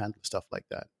way you handle stuff like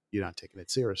that. You're not taking it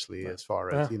seriously as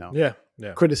far as,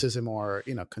 criticism or,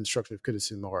 constructive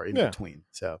criticism or in between.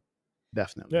 So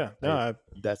definitely. Yeah. No,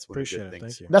 that's one appreciate of the good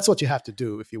things. Thank you. That's what you have to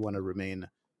do if you want to remain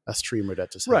a streamer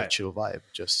that just has a chill vibe.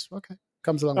 Just,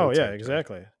 comes along. Oh, yeah,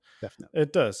 exactly. Definitely.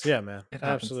 It does. Yeah, man.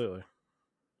 Absolutely.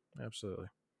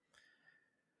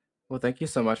 Well, thank you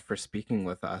so much for speaking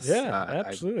with us. Yeah,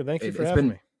 absolutely. Thank you for having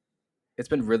me. it's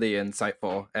been really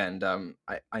insightful, and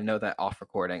I know that off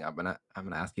recording I'm gonna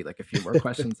ask you like a few more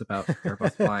questions about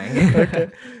Airbus flying. Okay.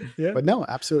 Yeah. But no,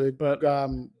 absolutely. But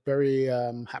Very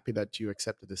happy that you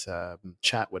accepted this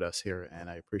chat with us here, and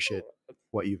I appreciate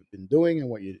what you've been doing and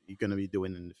what you're going to be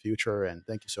doing in the future. And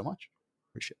thank you so much.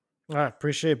 Appreciate it. I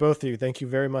appreciate both of you. Thank you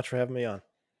very much for having me on.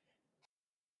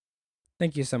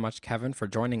 Thank you so much, Kevin, for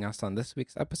joining us on this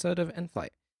week's episode of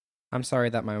Inflight. I'm sorry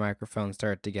that my microphone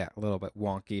started to get a little bit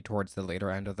wonky towards the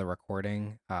later end of the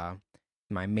recording.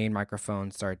 My main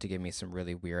microphone started to give me some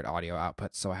really weird audio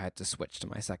outputs, so I had to switch to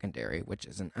my secondary, which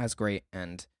isn't as great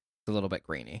and a little bit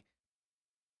grainy.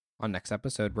 On next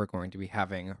episode, we're going to be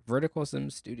having Vertical Sim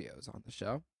Studios on the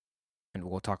show, and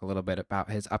we'll talk a little bit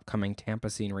about his upcoming Tampa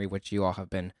scenery, which you all have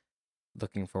been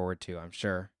looking forward to, I'm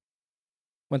sure.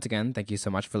 Once again, thank you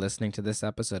so much for listening to this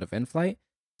episode of Inflight.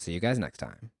 See you guys next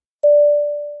time.